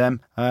go to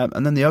them,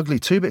 and then the ugly,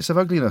 2 bits of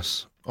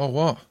ugliness. Oh,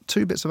 what?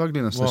 2 bits of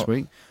ugliness this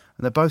week,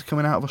 and they're both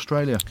coming out of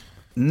Australia.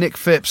 Nick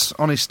Phipps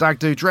on his stag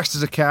do, dressed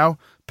as a cow,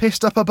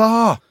 pissed up a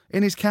bar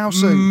in his cow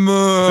suit. No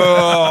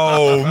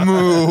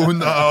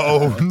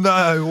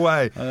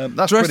way.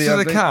 That's dressed pretty as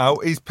ugly. a cow,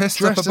 he's pissed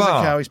Dressed up a bar.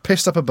 as a cow, he's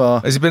pissed up a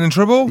bar. Has he been in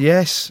trouble?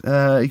 Yes,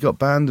 he got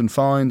banned and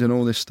fined and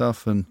all this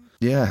stuff, and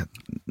yeah,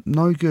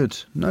 no good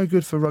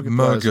for rugged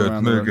players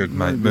around the rugby.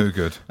 Moo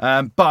good.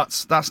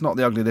 But that's not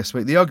the ugly this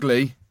week. The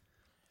ugly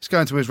is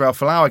going to Israel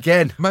Folau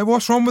again. Mate,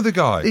 what's wrong with the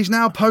guy? He's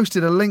now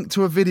posted a link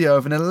to a video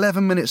of an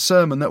 11-minute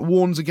sermon that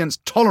warns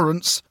against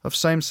tolerance of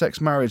same-sex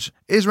marriage.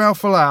 Israel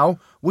Folau,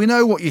 we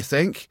know what you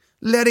think.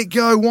 Let it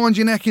go, wind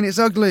your neck in, it's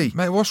ugly.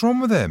 Mate, what's wrong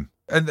with him?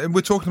 And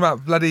we're talking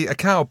about bloody a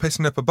cow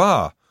pissing up a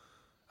bar.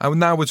 And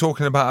now we're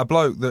talking about a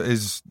bloke that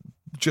is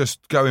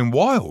just going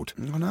wild.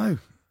 I know.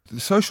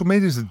 Social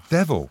media's the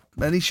devil.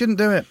 And he shouldn't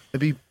do it.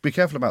 Be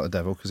careful about the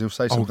devil, because he'll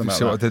say something about you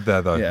see what I did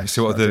there, though? Yeah, you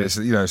see what I did? It's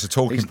a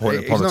talking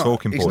point upon a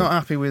talking point. He's not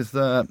happy with...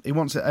 he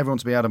wants everyone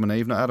to be Adam and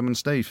Eve, not Adam and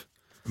Steve.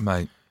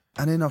 Mate.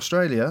 And in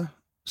Australia,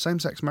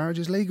 same-sex marriage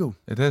is legal.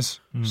 It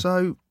is.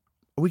 So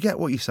we get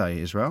what you say,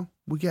 Israel.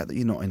 We get that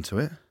you're not into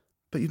it,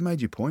 but you've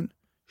made your point.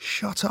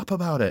 Shut up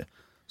about it.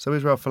 So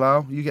Israel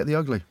Folau, you get the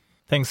ugly.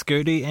 Thanks,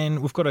 Goody. And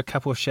we've got a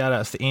couple of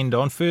shout-outs to end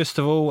on. First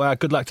of all,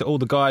 good luck to all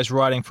the guys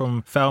riding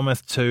from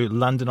Falmouth to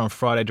London on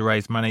Friday to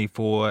raise money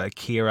for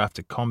Care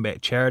After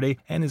Combat charity.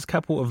 And there's a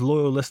couple of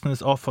loyal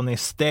listeners off on their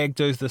stag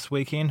do's this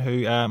weekend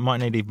who might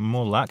need even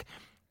more luck.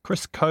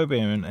 Chris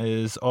Coburn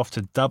is off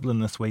to Dublin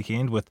this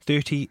weekend with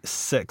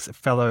 36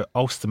 fellow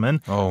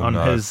Ulstermen on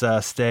his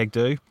stag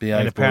do.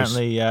 And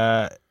apparently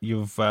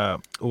you've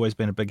always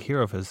been a big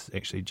hero of his,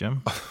 actually,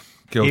 Jim.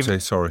 Guilty,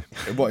 sorry.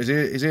 What, is he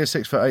a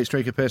 6'8"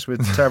 streaker piss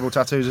with terrible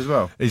tattoos as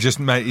well? He's just,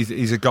 mate,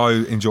 he's a guy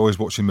who enjoys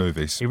watching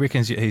movies. He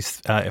reckons he's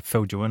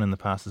filled you in the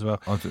past as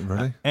well. Oh,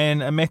 really?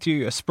 And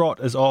Matthew Sprott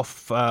is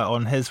off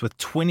on his with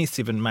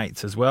 27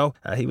 mates as well.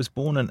 He was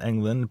born in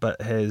England but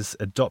has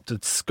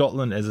adopted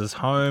Scotland as his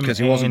home. Because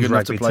he wasn't good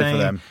enough to play for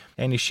them.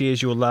 And he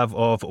shares your love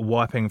of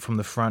wiping from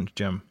the front,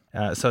 Jim.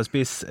 So it's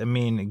best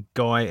men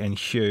Guy and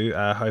Hugh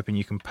hoping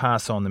you can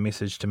pass on the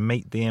message to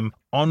meet them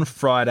on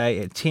Friday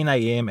at 10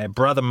 a.m. at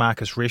Brother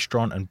Marcus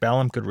Restaurant in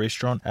Balham. Good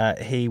restaurant.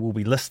 He will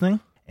be listening,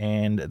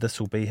 and this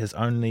will be his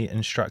only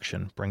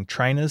instruction. Bring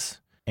trainers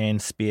and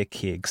spare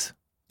kegs.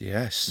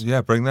 Yes.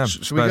 Yeah, bring them.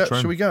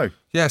 Shall we go?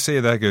 Yeah, see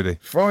you there, Goody.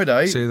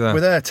 Friday, see you there. We're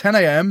there, 10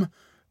 a.m,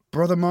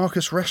 Brother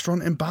Marcus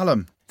Restaurant in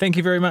Balham. Thank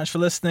you very much for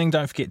listening.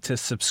 Don't forget to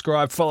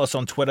subscribe, follow us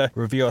on Twitter,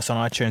 review us on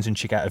iTunes, and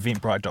check out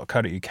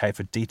eventbrite.co.uk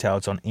for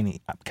details on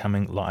any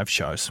upcoming live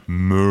shows.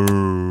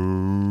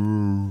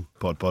 Moo.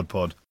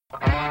 Pod.